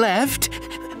paint left,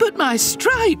 but my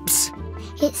stripes.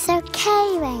 It's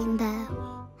okay,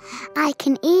 Rainbow. I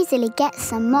can easily get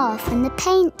some more from the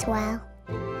paint well.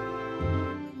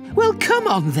 Well, come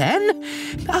on then.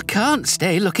 I can't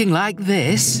stay looking like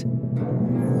this.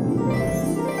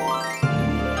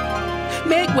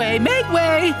 Make way, make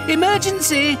way!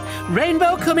 Emergency!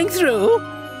 Rainbow coming through.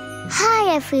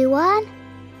 Hi, everyone.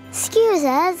 Excuse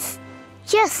us.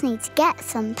 Just need to get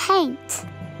some paint.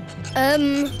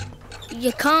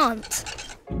 You can't.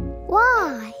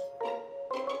 Why?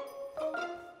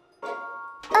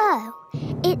 Oh,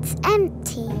 it's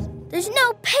empty. There's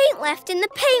no paint left in the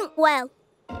paint well.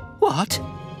 What?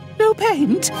 No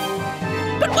paint?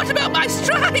 But what about my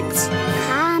stripes?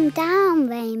 Calm down,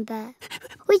 Rainbow.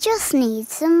 We just need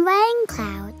some rain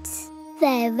clouds.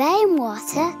 The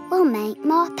rainwater will make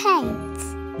more paint.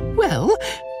 Well,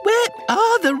 where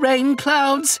are the rain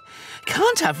clouds?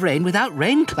 Can't have rain without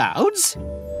rain clouds.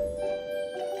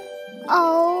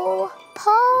 Oh,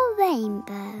 poor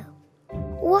Rainbow.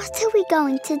 What are we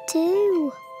going to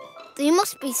do? They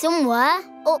must be somewhere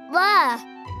up there.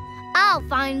 I'll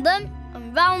find them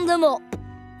and round them up.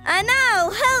 And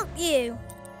I'll help you.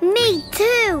 Me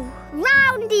too.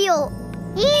 Roundy up.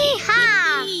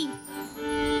 Yee-haw!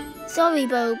 Sorry,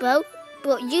 Bobo,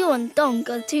 but you and Donk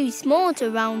are too small to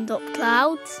round up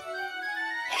clouds.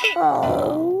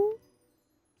 Oh.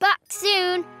 Back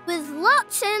soon With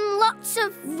lots and lots lots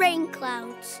of rain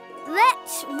clouds.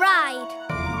 Let's ride.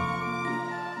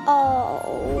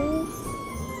 Oh,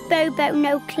 Bobo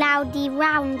no cloudy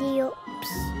roundy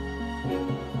ups.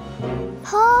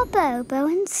 Poor Bobo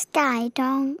and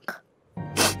Skydonk.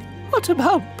 What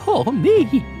about poor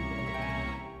me?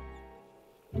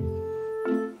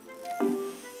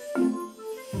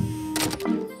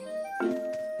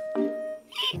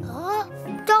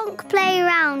 Donk play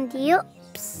roundy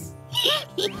ups.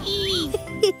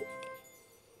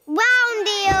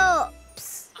 Roundy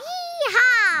ups.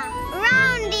 Yee-haw!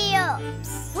 Roundy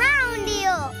ups. Roundy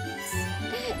ups.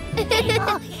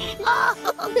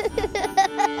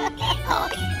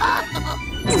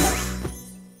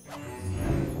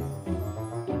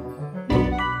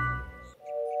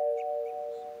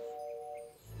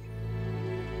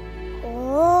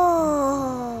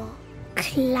 Oh,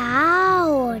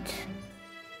 cloud.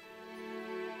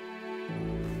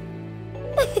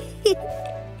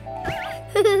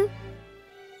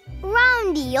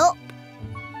 Roundy up.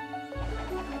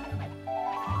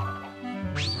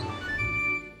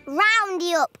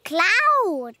 Roundy up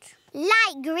cloud.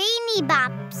 Like greeny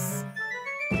babs.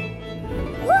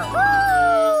 Woohoo!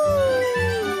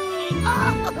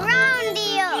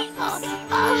 Roundy ups.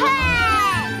 Hey!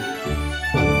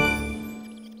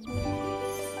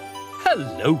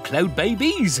 Hello,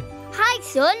 Cloudbabies. Hi,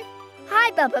 Sun.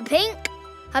 Hi, Peppa Pink.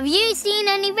 Have you seen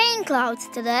any rain clouds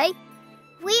today?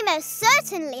 We most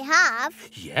certainly have.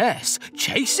 Yes,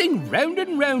 chasing round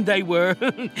and round they were.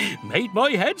 Made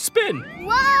my head spin.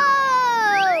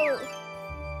 Whoa!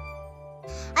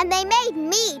 And they made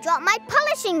me drop my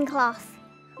polishing cloth.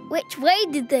 Which way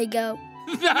did they go?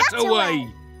 That away.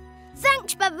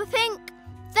 Thanks, Peppa Pink.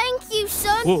 Thank you,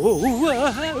 Sun.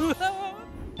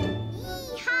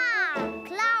 Yee-haw!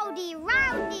 Cloudy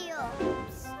roundy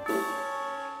ups.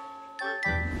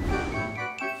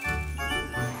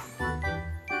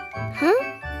 Huh?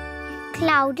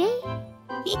 Cloudy?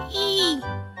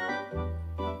 Yee-haw!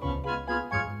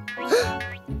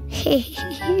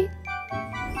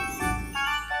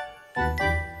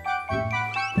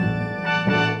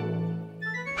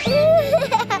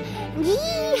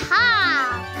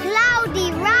 Cloudy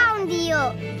roundy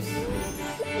ups.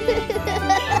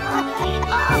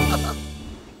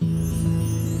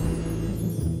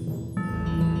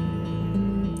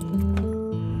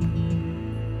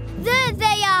 There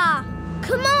they are.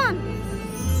 Come on.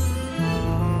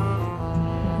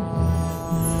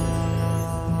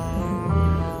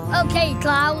 Okay,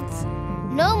 clouds.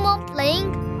 No more playing.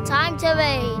 Time to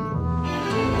rain.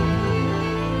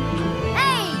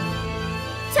 Hey!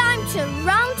 Time to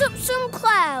round up some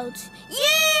clouds.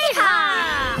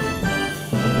 Yee-haw!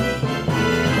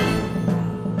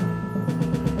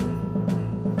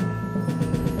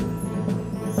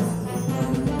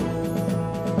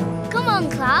 Come on,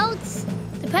 clouds.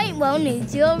 The paintwell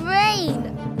needs your rain.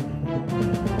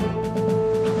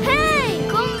 Hey,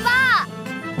 come back!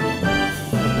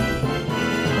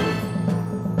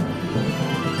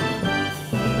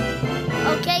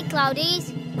 Okay, cloudies,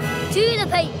 to the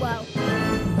paintwell.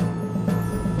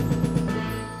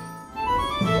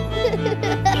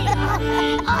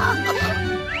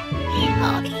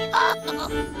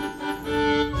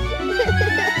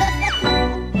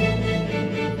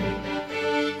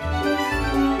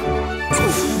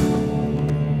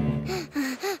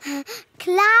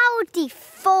 Cloudy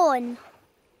fun.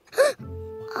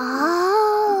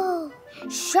 Oh,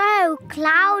 so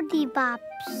cloudy babs.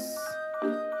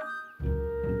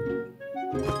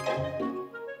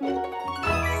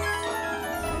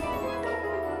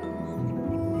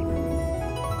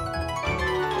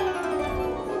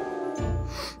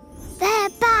 They're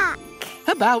back.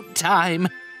 About time.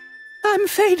 I'm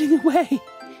fading away.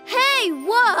 Hey,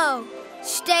 whoa!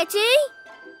 Steady.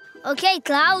 Okay,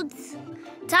 clouds,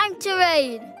 time to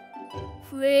rain.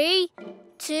 3,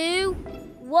 2,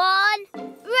 1,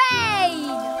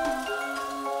 rain!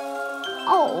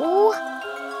 Oh.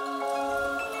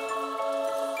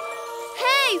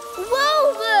 Hey,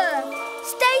 whoa there!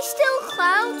 Stay still,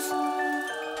 clouds.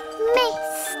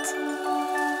 Mist.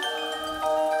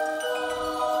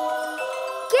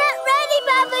 Get ready,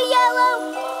 Baba Yellow.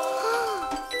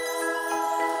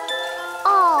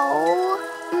 Oh,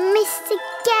 mist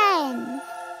again.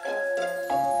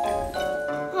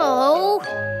 Oh,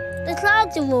 the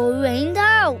clouds are all rained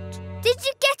out. Did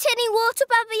you get any water,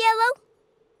 Baba Yellow?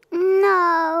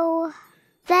 No,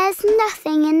 there's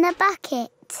nothing in the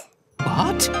bucket.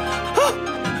 What?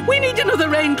 We need another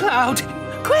rain cloud.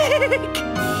 Quick!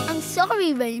 I'm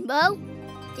sorry, Rainbow.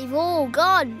 They've all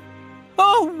gone.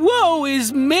 Oh, woe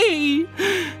is me.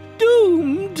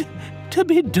 Doomed to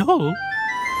be dull.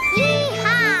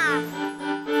 Yee-haw!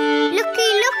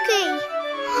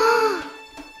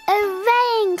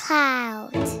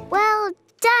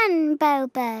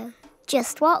 Bobo.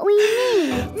 Just what we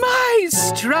need. My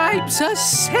stripes are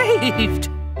saved!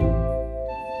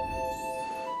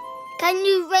 Can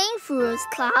you rain for us,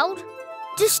 Cloud?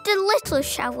 Just a little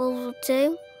shower or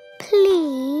two.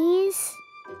 Please.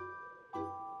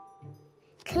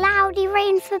 Cloudy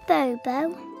rain for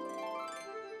Bobo.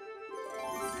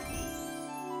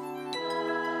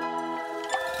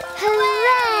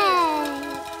 Hooray!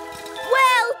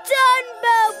 Well done,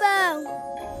 Bobo!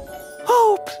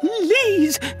 Oh,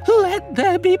 please, let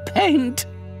there be paint.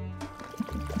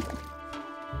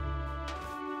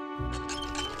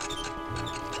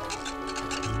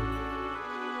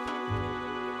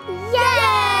 Yay!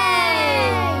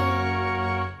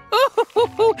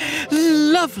 Oh,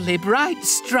 lovely bright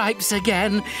stripes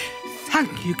again.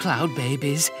 Thank you,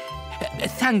 Cloudbabies.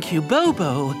 Thank you,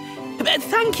 Bobo.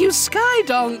 Thank you,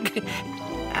 Skydonk.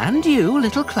 And you,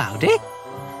 little Cloudy.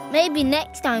 Maybe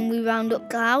next time we round up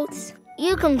clouds,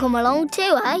 you can come along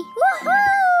too, eh? Woohoo!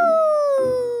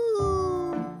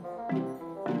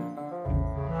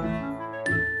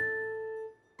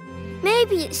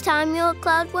 Maybe it's time your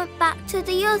cloud went back to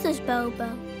the others, Bobo.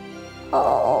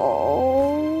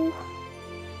 Oh.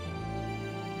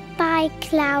 Bye,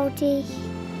 Cloudy.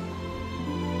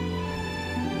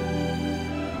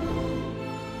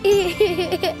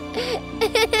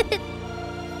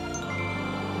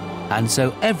 And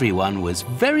so everyone was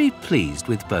very pleased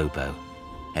with Bobo,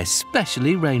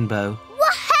 especially Rainbow.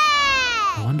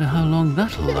 Wahey! I wonder how long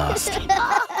that'll last.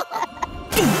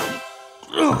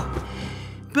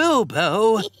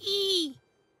 Bobo!